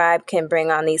with the tribe can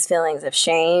bring on these feelings of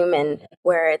shame, and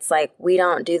where it's like, we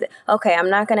don't do that. Okay,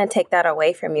 I'm not going to take that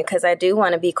away from you because I do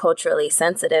want to be culturally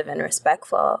sensitive and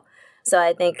respectful. So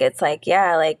I think it's like,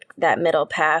 yeah, like that middle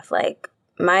path, like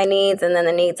my needs and then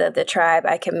the needs of the tribe,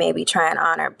 I can maybe try and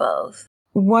honor both.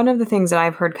 One of the things that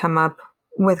I've heard come up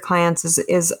with clients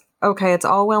is okay, it's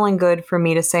all well and good for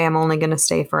me to say I'm only going to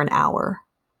stay for an hour.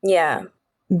 Yeah.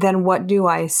 Then what do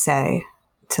I say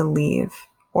to leave?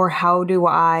 Or how do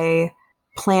I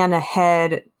plan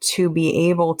ahead to be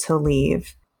able to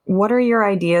leave? What are your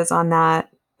ideas on that?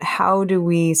 How do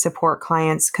we support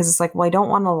clients? Because it's like, well, I don't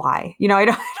want to lie. I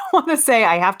don't want to say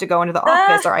I have to go into the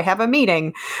office or I have a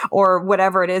meeting or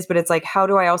whatever it is. But it's like, how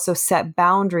do I also set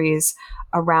boundaries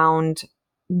around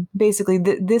basically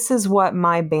this is what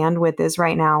my bandwidth is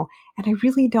right now. And I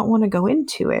really don't want to go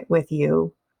into it with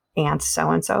you, Aunt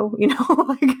so-and-so,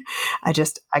 like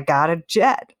I got a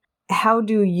jet. How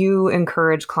do you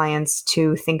encourage clients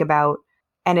to think about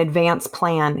an advanced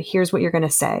plan? Here's what you're going to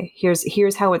say.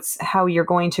 Here's how you're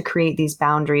going to create these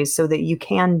boundaries so that you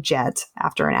can jet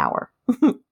after an hour.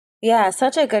 Yeah,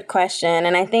 such a good question.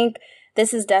 And I think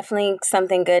this is definitely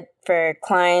something good for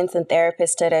clients and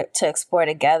therapists to explore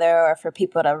together, or for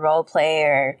people to role play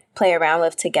or play around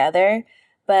with together.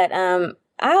 But I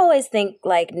always think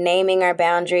like naming our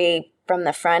boundary from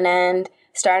the front end,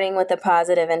 starting with a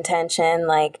positive intention,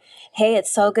 like, hey,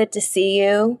 it's so good to see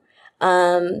you.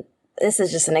 This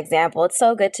is just an example. It's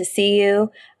so good to see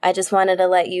you. I just wanted to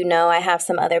let you know I have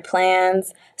some other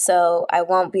plans, so I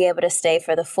won't be able to stay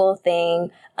for the full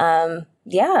thing. And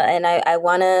I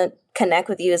want to connect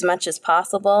with you as much as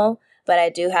possible, but I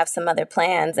do have some other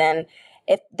plans. And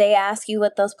if they ask you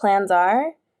what those plans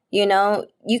are,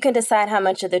 You can decide how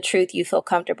much of the truth you feel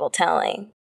comfortable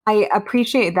telling. I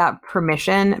appreciate that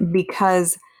permission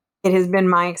because it has been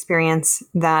my experience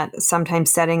that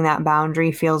sometimes setting that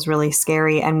boundary feels really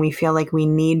scary and we feel like we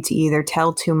need to either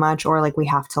tell too much or like we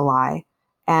have to lie.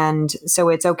 And so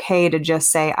it's okay to just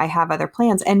say, I have other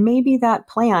plans. And maybe that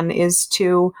plan is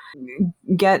to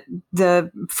get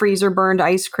the freezer burned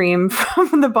ice cream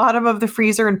from the bottom of the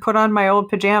freezer and put on my old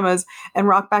pajamas and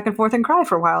rock back and forth and cry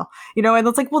for a while. And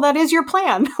it's like, well, that is your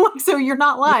plan. So you're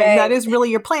not lying. Right. That is really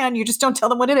your plan. You just don't tell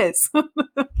them what it is.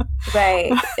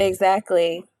 Right.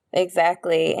 Exactly.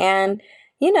 Exactly. And,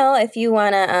 if you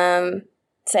want to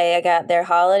say I got their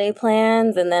holiday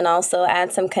plans and then also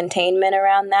add some containment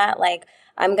around that, like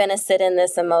I'm going to sit in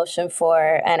this emotion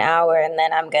for an hour and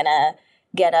then I'm going to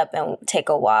get up and take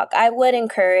a walk. I would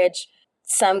encourage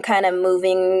some kind of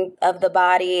moving of the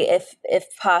body if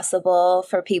possible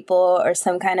for people, or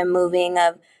some kind of moving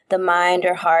of the mind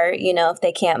or heart, if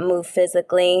they can't move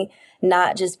physically,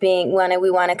 not just being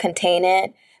we want to contain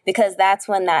it, because that's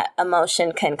when that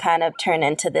emotion can kind of turn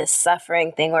into this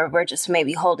suffering thing where we're just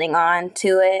maybe holding on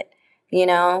to it.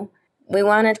 We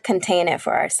want to contain it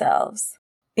for ourselves.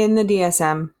 In the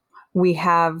DSM, we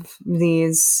have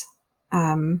these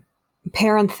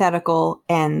parenthetical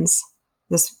ends.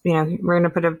 This, we're going to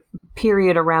put a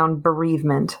period around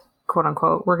bereavement, quote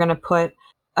unquote. We're going to put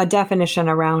a definition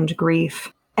around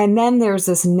grief. And then there's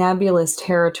this nebulous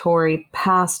territory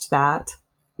past that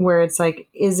where it's like,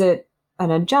 is it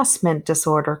an adjustment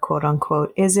disorder, quote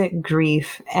unquote? Is it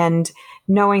grief? And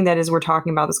knowing that as we're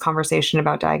talking about this conversation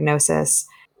about diagnosis,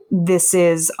 this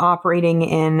is operating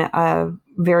in a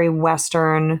very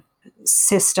Western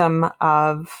system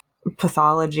of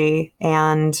pathology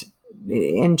and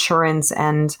insurance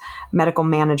and medical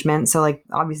management. So like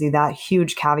obviously that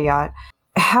huge caveat.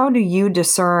 How do you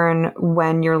discern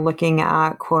when you're looking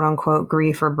at quote unquote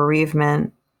grief or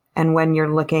bereavement and when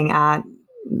you're looking at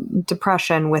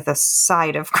depression with a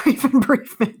side of grief and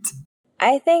bereavement?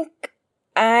 I think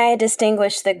I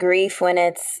distinguish the grief when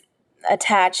it's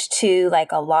attached to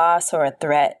like a loss or a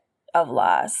threat of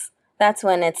loss. That's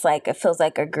when it's like, it feels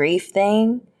like a grief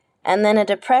thing. And then a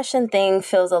depression thing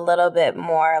feels a little bit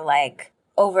more like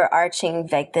overarching,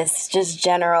 like this just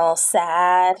general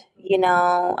sad,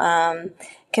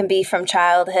 can be from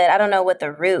childhood. I don't know what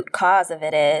the root cause of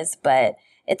it is, but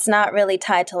it's not really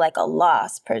tied to like a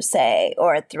loss per se,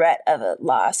 or a threat of a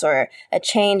loss or a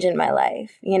change in my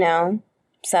life,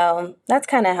 So that's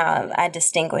kind of how I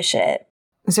distinguish it.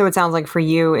 So it sounds like for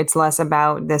you, it's less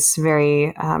about this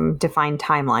very defined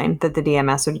timeline that the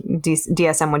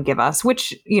DSM would give us,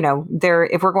 which,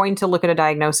 if we're going to look at a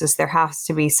diagnosis, there has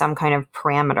to be some kind of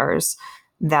parameters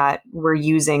that we're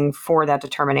using for that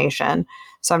determination.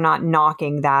 So I'm not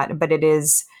knocking that, but it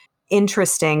is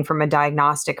interesting from a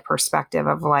diagnostic perspective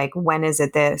of like, when is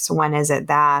it this? When is it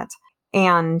that?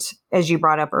 And as you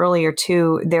brought up earlier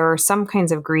too, there are some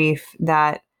kinds of grief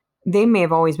that they may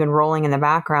have always been rolling in the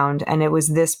background. And it was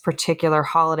this particular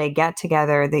holiday get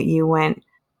together that you went,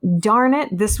 darn it,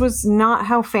 this was not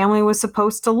how family was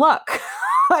supposed to look.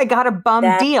 I got a bum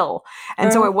deal.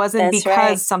 And so it wasn't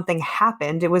because something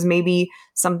happened. It was maybe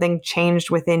something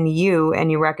changed within you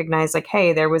and you recognized like,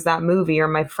 hey, there was that movie or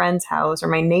my friend's house or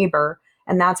my neighbor.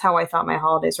 And that's how I thought my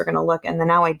holidays were going to look. And then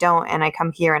now I don't. And I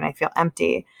come here and I feel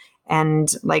empty.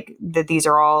 And like that these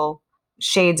are all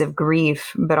shades of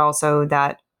grief, but also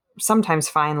that sometimes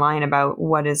fine line about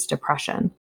what is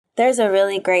depression. There's a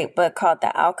really great book called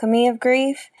The Alchemy of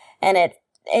Grief, and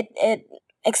it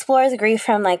explores grief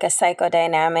from like a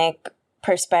psychodynamic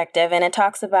perspective, and it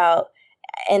talks about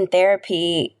in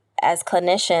therapy as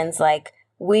clinicians, like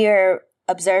we're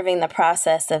observing the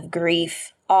process of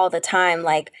grief all the time.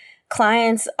 Like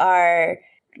clients are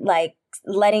like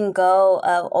letting go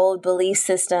of old belief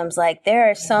systems. Like there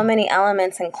are so many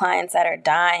elements in clients that are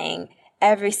dying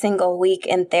every single week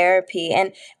in therapy.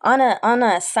 And on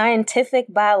a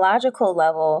scientific biological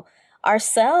level, our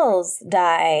cells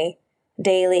die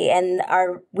daily and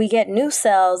we get new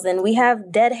cells, and we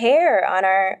have dead hair on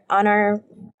our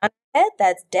head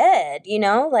that's dead,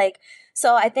 like,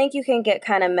 so I think you can get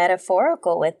kind of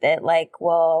metaphorical with it. Like,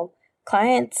 well,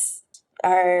 clients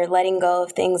are letting go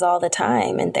of things all the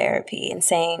time in therapy and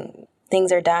saying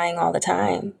things are dying all the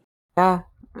time. Yeah,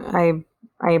 I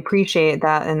appreciate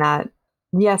that, and that,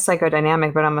 yes,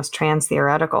 psychodynamic, but almost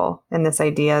trans-theoretical in this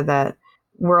idea that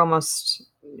we're almost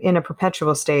in a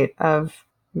perpetual state of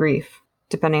grief,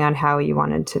 depending on how you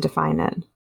wanted to define it.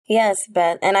 Yes,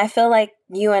 Beth. And I feel like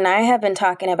you and I have been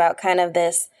talking about kind of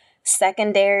this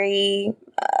secondary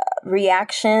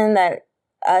reaction that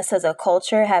us as a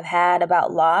culture have had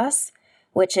about loss,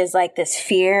 which is like this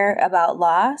fear about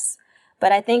loss.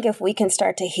 But I think if we can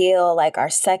start to heal like our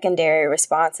secondary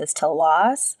responses to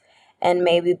loss and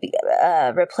maybe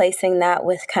replacing that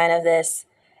with kind of this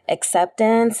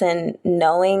acceptance and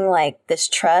knowing like this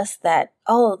trust that,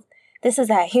 oh, this is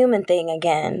that human thing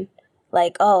again.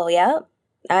 Like, oh, yep,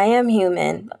 I am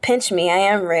human. Pinch me, I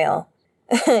am real.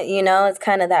 It's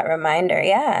kind of that reminder.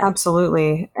 Yeah.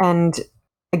 Absolutely. And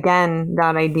again,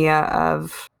 that idea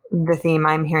of the theme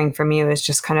I'm hearing from you is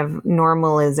just kind of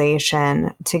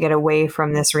normalization to get away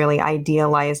from this really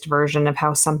idealized version of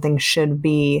how something should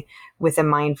be with a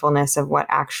mindfulness of what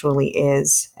actually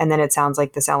is. And then it sounds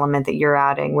like this element that you're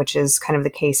adding, which is kind of the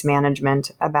case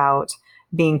management about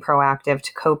being proactive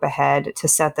to cope ahead, to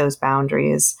set those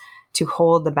boundaries, to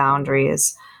hold the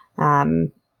boundaries.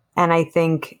 And I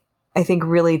think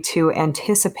really to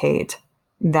anticipate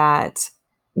that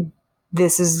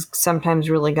this is sometimes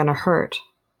really going to hurt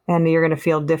and you're going to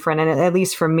feel different. And at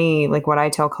least for me, like what I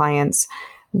tell clients,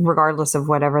 regardless of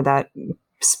whatever that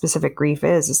specific grief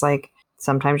is like,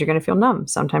 sometimes you're going to feel numb.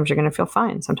 Sometimes you're going to feel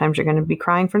fine. Sometimes you're going to be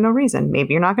crying for no reason.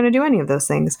 Maybe you're not going to do any of those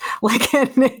things. Like,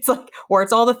 and it's like, or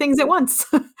it's all the things at once.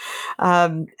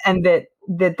 And that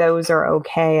those are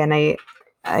okay. And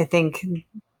I think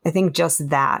just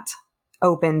that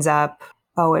opens up,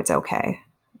 oh, it's okay.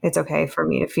 It's okay for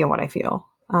me to feel what I feel.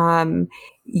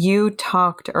 You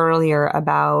talked earlier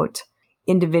about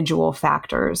individual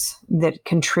factors that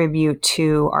contribute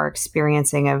to our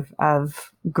experiencing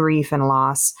of grief and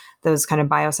loss, those kind of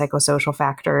biopsychosocial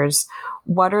factors.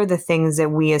 What are the things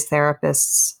that we as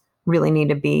therapists really need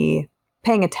to be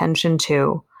paying attention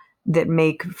to that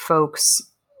make folks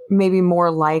maybe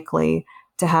more likely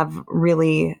to have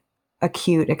really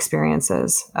acute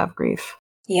experiences of grief?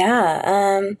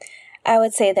 Yeah. I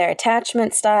would say their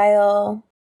attachment style,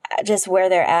 just where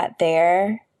they're at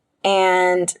there,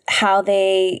 and how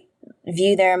they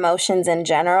view their emotions in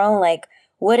general. Like,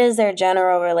 what is their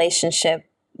general relationship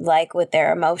like with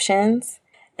their emotions?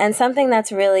 And something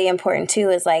that's really important too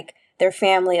is like their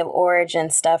family of origin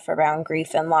stuff around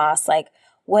grief and loss. Like,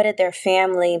 what did their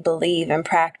family believe and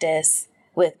practice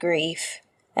with grief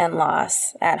and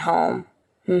loss at home?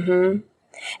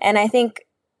 And I think,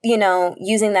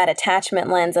 using that attachment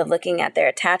lens of looking at their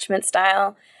attachment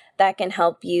style, that can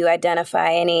help you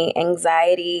identify any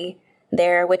anxiety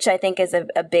there, which I think is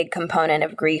a big component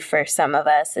of grief for some of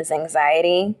us is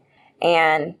anxiety.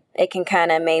 And it can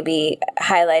kind of maybe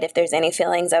highlight if there's any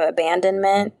feelings of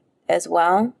abandonment as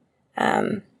well.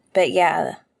 But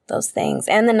yeah, those things.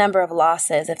 And the number of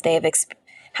losses, if they've,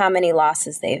 how many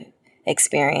losses they've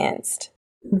experienced.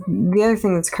 The other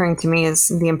thing that's occurring to me is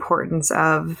the importance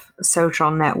of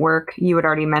social network. You had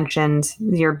already mentioned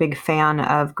you're a big fan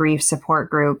of grief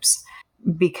support groups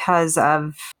because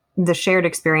of the shared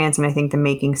experience and I think the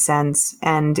making sense.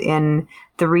 And in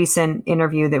the recent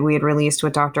interview that we had released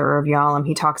with Dr. Irv Yalom,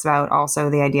 he talks about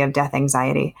also the idea of death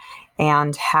anxiety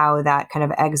and how that kind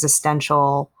of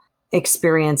existential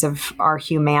experience of our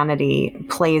humanity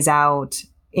plays out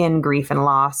in grief and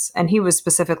loss. And he was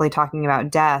specifically talking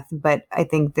about death, but I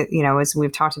think that, as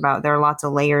we've talked about, there are lots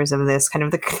of layers of this kind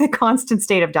of the constant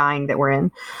state of dying that we're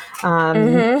in,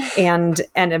 and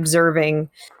observing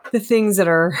the things that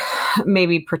are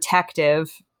maybe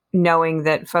protective, knowing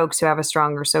that folks who have a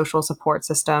stronger social support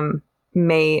system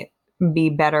may be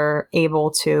better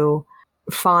able to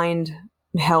find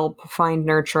help, find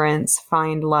nurturance,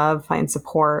 find love, find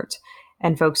support,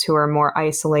 and folks who are more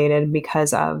isolated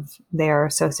because of their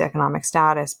socioeconomic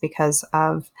status, because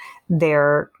of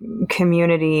their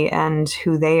community and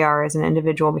who they are as an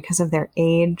individual, because of their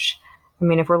age. I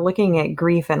mean, if we're looking at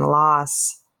grief and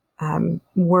loss,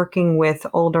 working with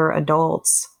older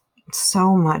adults,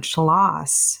 so much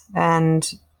loss. And,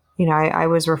 I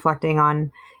was reflecting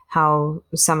on how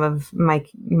some of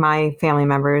my family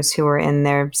members who are in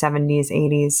their 70s,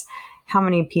 80s, how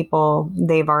many people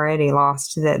they've already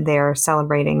lost that they're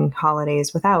celebrating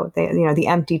holidays without. The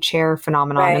empty chair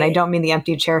phenomenon. Right. And I don't mean the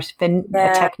empty chair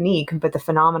technique, but the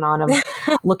phenomenon of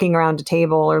looking around a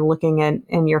table or looking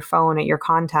in your phone at your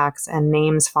contacts and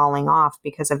names falling off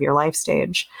because of your life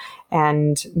stage.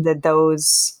 And that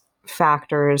those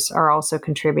factors are also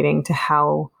contributing to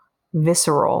how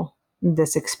visceral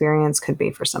this experience could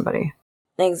be for somebody.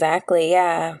 Exactly.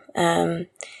 Yeah.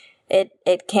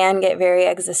 It can get very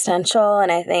existential,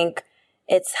 and I think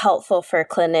it's helpful for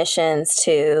clinicians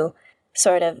to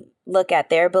sort of look at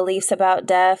their beliefs about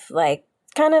death, like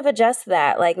kind of adjust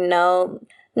that, like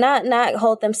not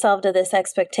hold themselves to this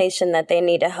expectation that they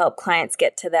need to help clients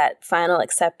get to that final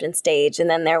acceptance stage, and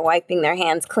then they're wiping their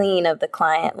hands clean of the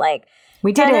client. Like,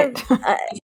 we did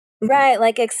it. Right,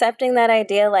 like accepting that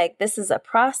idea, like this is a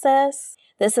process,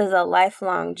 this is a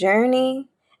lifelong journey.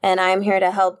 And I'm here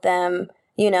to help them,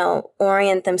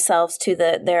 orient themselves to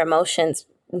their emotions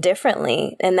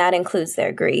differently. And that includes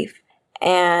their grief.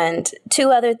 And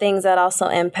two other things that also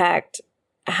impact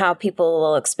how people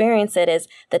will experience it is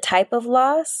the type of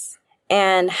loss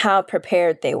and how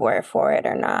prepared they were for it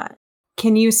or not.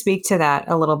 Can you speak to that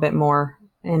a little bit more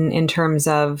in terms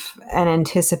of an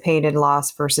anticipated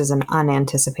loss versus an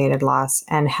unanticipated loss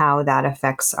and how that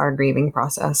affects our grieving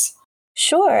process?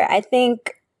 Sure. I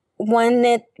think when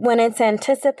it's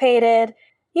anticipated,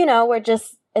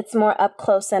 it's more up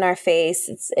close in our face.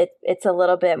 It's a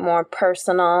little bit more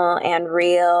personal and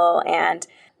real, and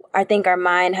I think our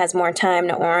mind has more time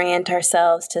to orient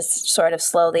ourselves to sort of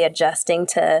slowly adjusting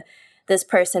to this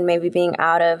person maybe being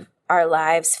out of our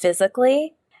lives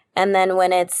physically. And then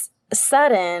when it's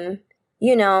sudden,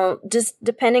 just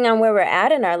depending on where we're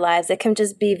at in our lives, it can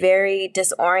just be very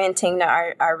disorienting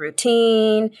to our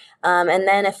routine. And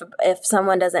then if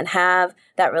someone doesn't have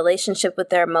that relationship with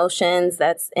their emotions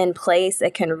that's in place,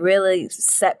 it can really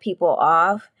set people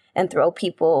off and throw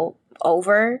people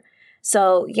over.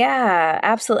 So yeah,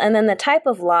 absolutely. And then the type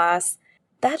of loss,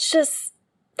 that's just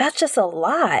a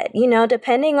lot,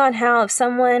 depending on how, if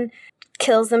someone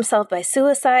kills themselves by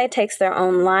suicide, takes their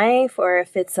own life, or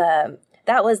if it's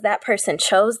that person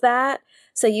chose that.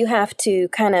 So you have to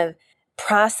kind of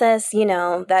process,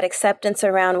 that acceptance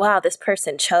around, wow, this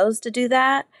person chose to do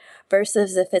that,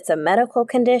 versus if it's a medical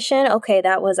condition, okay,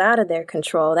 that was out of their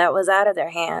control, that was out of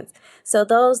their hands. So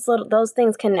those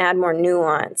things can add more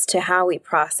nuance to how we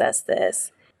process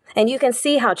this. And you can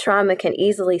see how trauma can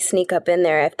easily sneak up in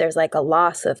there if there's like a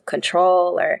loss of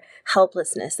control or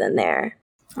helplessness in there.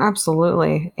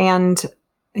 Absolutely. And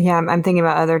yeah, I'm thinking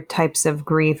about other types of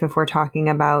grief if we're talking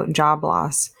about job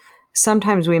loss.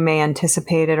 Sometimes we may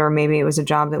anticipate it, or maybe it was a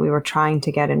job that we were trying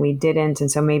to get and we didn't.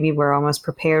 And so maybe we're almost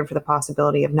prepared for the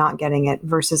possibility of not getting it,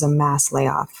 versus a mass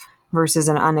layoff, versus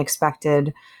an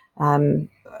unexpected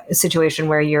situation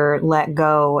where you're let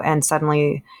go and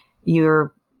suddenly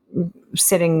you're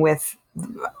sitting with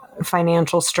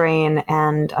financial strain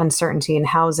and uncertainty in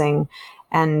housing,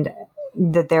 and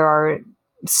that there are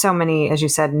so many, as you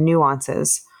said,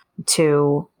 nuances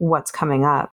to what's coming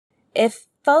up. If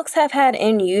folks have had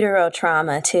in utero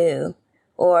trauma too,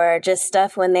 or just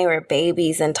stuff when they were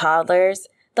babies and toddlers,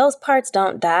 those parts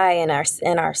don't die in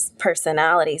our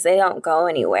personalities. They don't go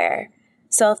anywhere.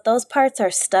 So if those parts are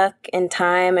stuck in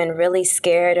time and really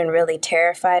scared and really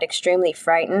terrified, extremely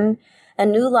frightened, a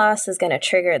new loss is going to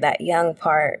trigger that young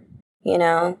part,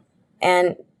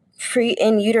 And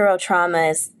in utero trauma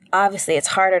is obviously it's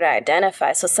harder to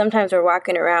identify. So sometimes we're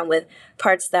walking around with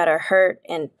parts that are hurt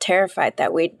and terrified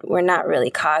that we're not really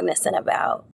cognizant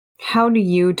about. How do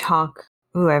you talk?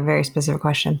 Ooh, I have a very specific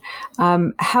question.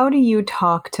 How do you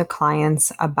talk to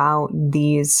clients about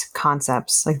these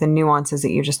concepts, like the nuances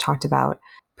that you just talked about,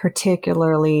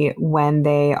 particularly when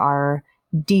they are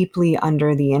deeply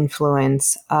under the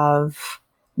influence of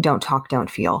don't talk, don't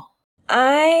feel?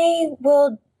 I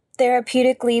will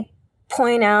therapeutically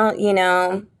point out,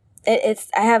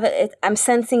 I'm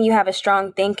sensing you have a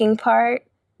strong thinking part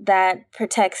that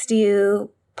protects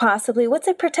you, possibly. What's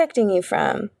it protecting you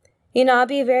from? I'll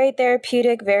be very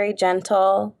therapeutic, very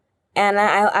gentle. And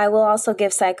I will also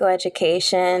give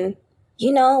psychoeducation.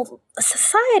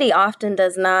 Society often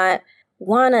does not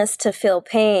want us to feel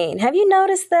pain. Have you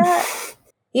noticed that?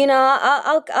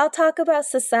 I'll talk about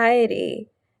society,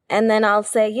 and then I'll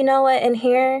say, you know what, in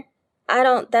here,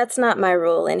 that's not my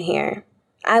rule in here.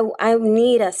 I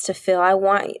need us to feel,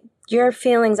 your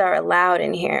feelings are allowed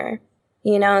in here,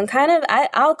 and kind of,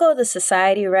 I'll go the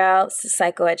society route,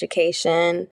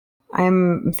 psychoeducation.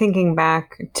 I'm thinking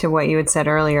back to what you had said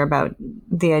earlier about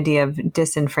the idea of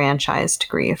disenfranchised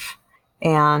grief.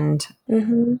 And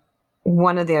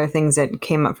one of the other things that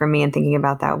came up for me in thinking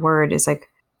about that word is like,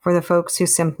 for the folks who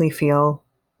simply feel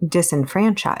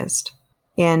disenfranchised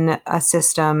in a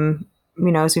system,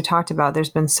 as we talked about, there's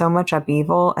been so much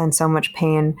upheaval and so much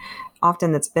pain,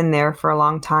 often that's been there for a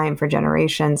long time, for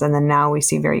generations. And then now we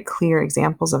see very clear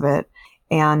examples of it.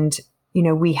 And,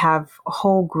 we have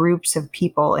whole groups of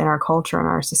people in our culture and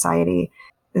our society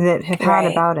that have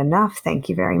had about enough. Thank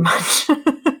you very much.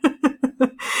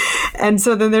 And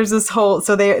so then there's this whole,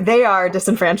 so they are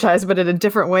disenfranchised, but in a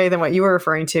different way than what you were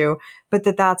referring to, but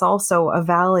that's also a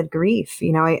valid grief.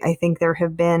 I think there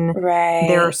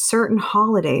are certain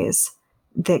holidays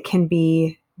that can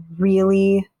be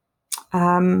really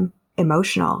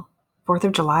emotional. 4th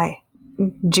of July,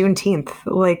 Juneteenth,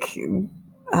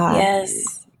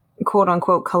 yes. quote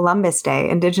unquote Columbus Day,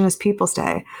 Indigenous Peoples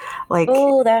Day. Like,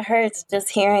 oh, that hurts just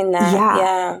hearing that. yeah,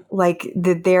 Yeah. like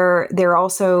there are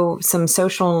also some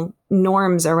social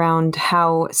norms around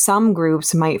how some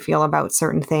groups might feel about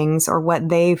certain things or what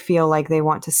they feel like they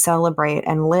want to celebrate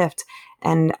and lift,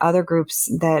 and other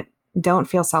groups that don't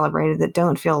feel celebrated, that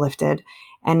don't feel lifted,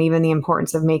 and even the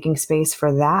importance of making space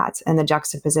for that and the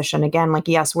juxtaposition. Again, like,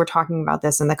 yes, we're talking about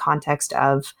this in the context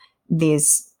of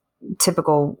these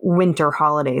typical winter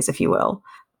holidays, if you will,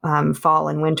 fall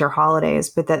and winter holidays,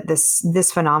 but that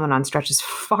this phenomenon stretches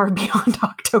far beyond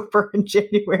October and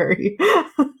January,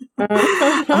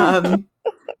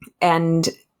 and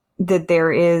that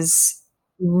there is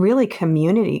really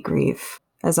community grief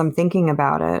as I'm thinking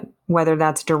about it, whether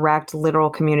that's direct, literal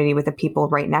community with the people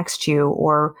right next to you,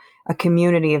 or a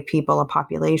community of people, a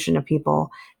population of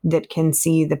people that can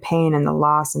see the pain and the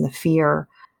loss and the fear,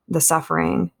 the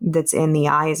suffering that's in the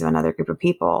eyes of another group of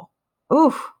people.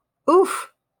 Oof,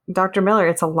 oof. Dr. Miller,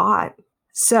 it's a lot.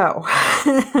 So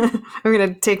I'm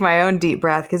going to take my own deep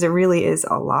breath because it really is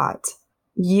a lot.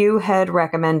 You had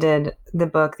recommended the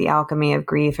book, The Alchemy of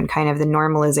Grief, and kind of the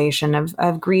normalization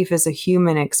of grief as a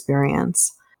human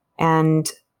experience.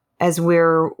 And as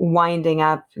we're winding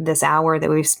up this hour that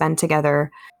we've spent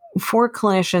together, for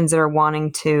clinicians that are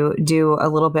wanting to do a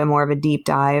little bit more of a deep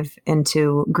dive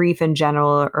into grief in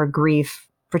general, or grief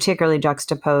particularly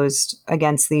juxtaposed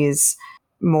against these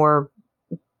more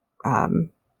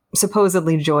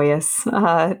supposedly joyous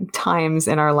times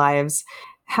in our lives,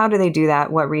 how do they do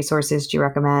that? What resources do you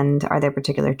recommend? Are there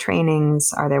particular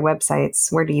trainings? Are there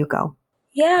websites? Where do you go?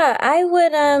 Yeah, I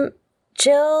would,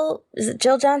 is it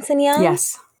Jill Johnson Young?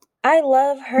 Yes. I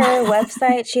love her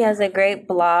website. She has a great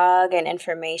blog and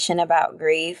information about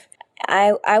grief.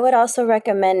 I would also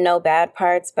recommend No Bad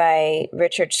Parts by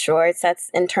Richard Schwartz. That's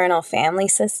internal family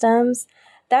systems.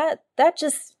 That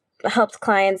just helps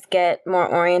clients get more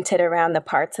oriented around the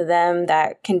parts of them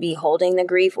that can be holding the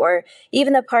grief, or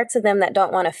even the parts of them that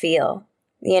don't want to feel.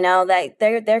 You know, like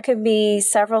there could be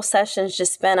several sessions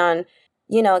just spent on,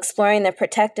 you know, exploring the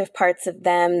protective parts of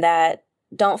them that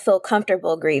don't feel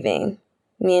comfortable grieving.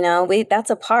 You know, that's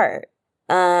a part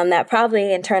that probably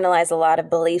internalize a lot of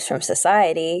beliefs from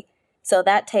society. So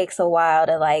that takes a while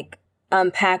to like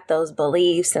unpack those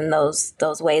beliefs and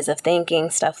those ways of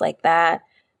thinking, stuff like that.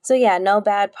 So yeah, No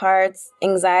Bad Parts,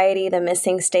 Anxiety, the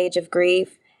Missing Stage of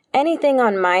Grief, anything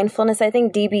on mindfulness. I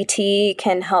think DBT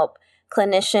can help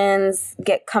clinicians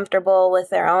get comfortable with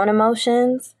their own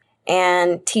emotions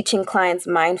and teaching clients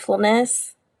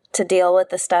mindfulness to deal with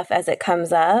the stuff as it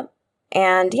comes up.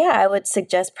 And yeah, I would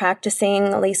suggest practicing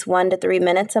at least 1 to 3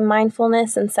 minutes of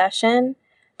mindfulness in session,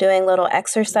 doing little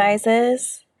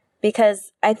exercises,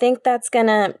 because I think that's going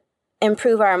to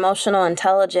improve our emotional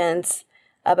intelligence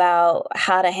about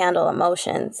how to handle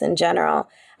emotions in general.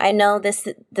 I know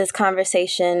this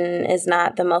conversation is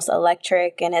not the most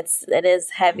electric, and it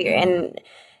is heavier, and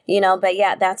you know, but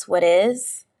yeah, that's what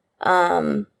is.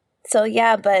 So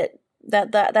yeah, but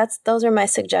that's those are my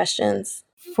suggestions.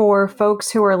 For folks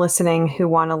who are listening who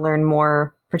want to learn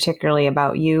more, particularly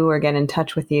about you, or get in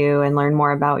touch with you and learn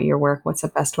more about your work, what's the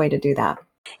best way to do that?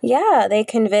 Yeah, they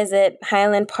can visit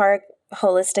Highland Park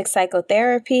Holistic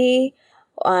Psychotherapy.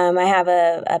 I have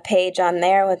a page on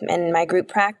there in my group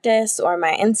practice, or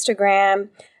my Instagram,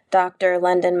 Dr.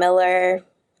 London Miller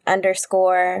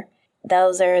 _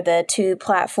 Those are the 2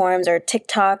 platforms, or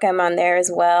TikTok, I'm on there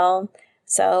as well.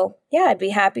 So yeah, I'd be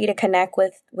happy to connect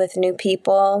with new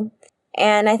people.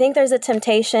 And I think there's a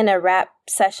temptation to wrap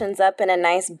sessions up in a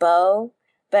nice bow,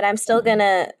 but I'm kind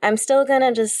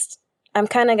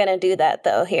of gonna do that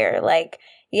though here. Like,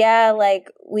 yeah, like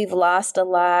we've lost a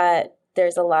lot.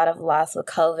 There's a lot of loss with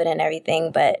COVID and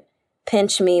everything, but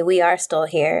pinch me, we are still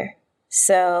here.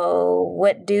 So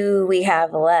what do we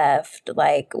have left?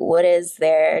 Like, what is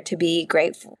there to be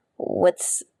grateful?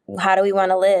 How do we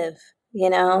want to live? You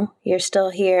know, you're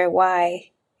still here.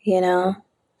 Why? You know?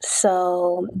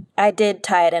 So I did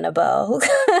tie it in a bow.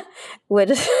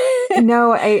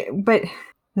 No, but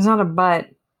there's not a but.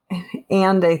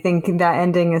 And I think that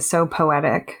ending is so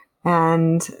poetic,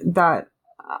 and that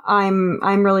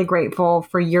I'm really grateful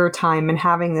for your time in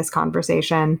having this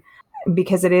conversation,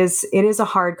 because it is a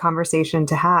hard conversation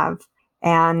to have.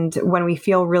 And when we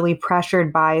feel really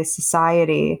pressured by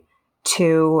society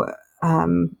to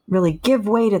really give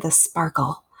way to the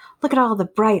sparkle, look at all the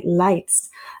bright lights,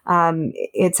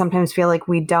 it sometimes feels like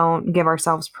we don't give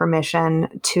ourselves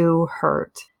permission to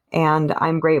hurt. And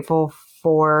I'm grateful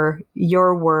for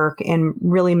your work in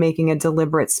really making a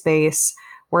deliberate space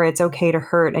where it's okay to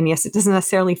hurt. And yes, it doesn't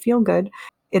necessarily feel good.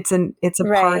 It's a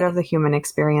Right. part of the human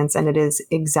experience, and it is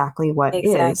exactly what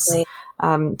is.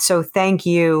 So thank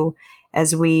you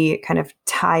as we kind of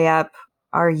tie up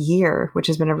our year, which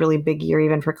has been a really big year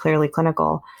even for Clearly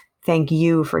Clinical. Thank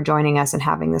you for joining us and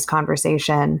having this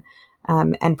conversation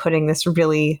and putting this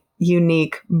really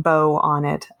unique bow on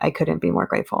it. I couldn't be more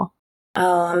grateful.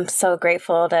 Oh, I'm so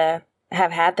grateful to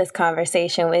have had this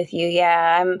conversation with you.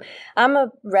 Yeah, I'm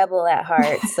a rebel at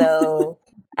heart, so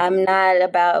I'm not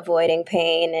about avoiding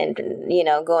pain and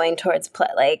going towards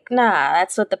nah,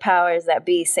 that's what the powers that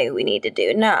be say we need to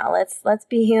do. Nah, let's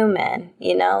be human.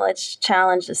 Let's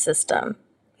challenge the system.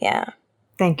 Yeah.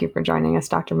 Thank you for joining us,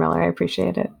 Dr. Miller. I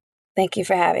appreciate it. Thank you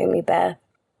for having me, Beth.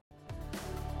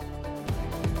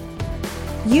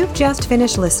 You've just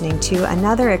finished listening to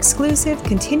another exclusive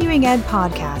Continuing Ed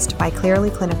podcast by Clearly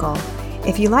Clinical.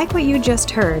 If you like what you just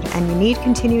heard and you need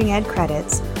Continuing Ed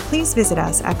credits, please visit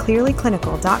us at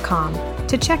clearlyclinical.com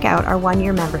to check out our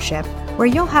one-year membership, where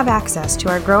you'll have access to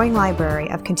our growing library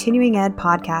of Continuing Ed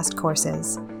podcast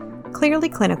courses. Clearly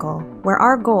Clinical, where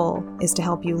our goal is to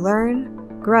help you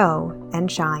learn, grow,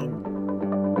 and shine.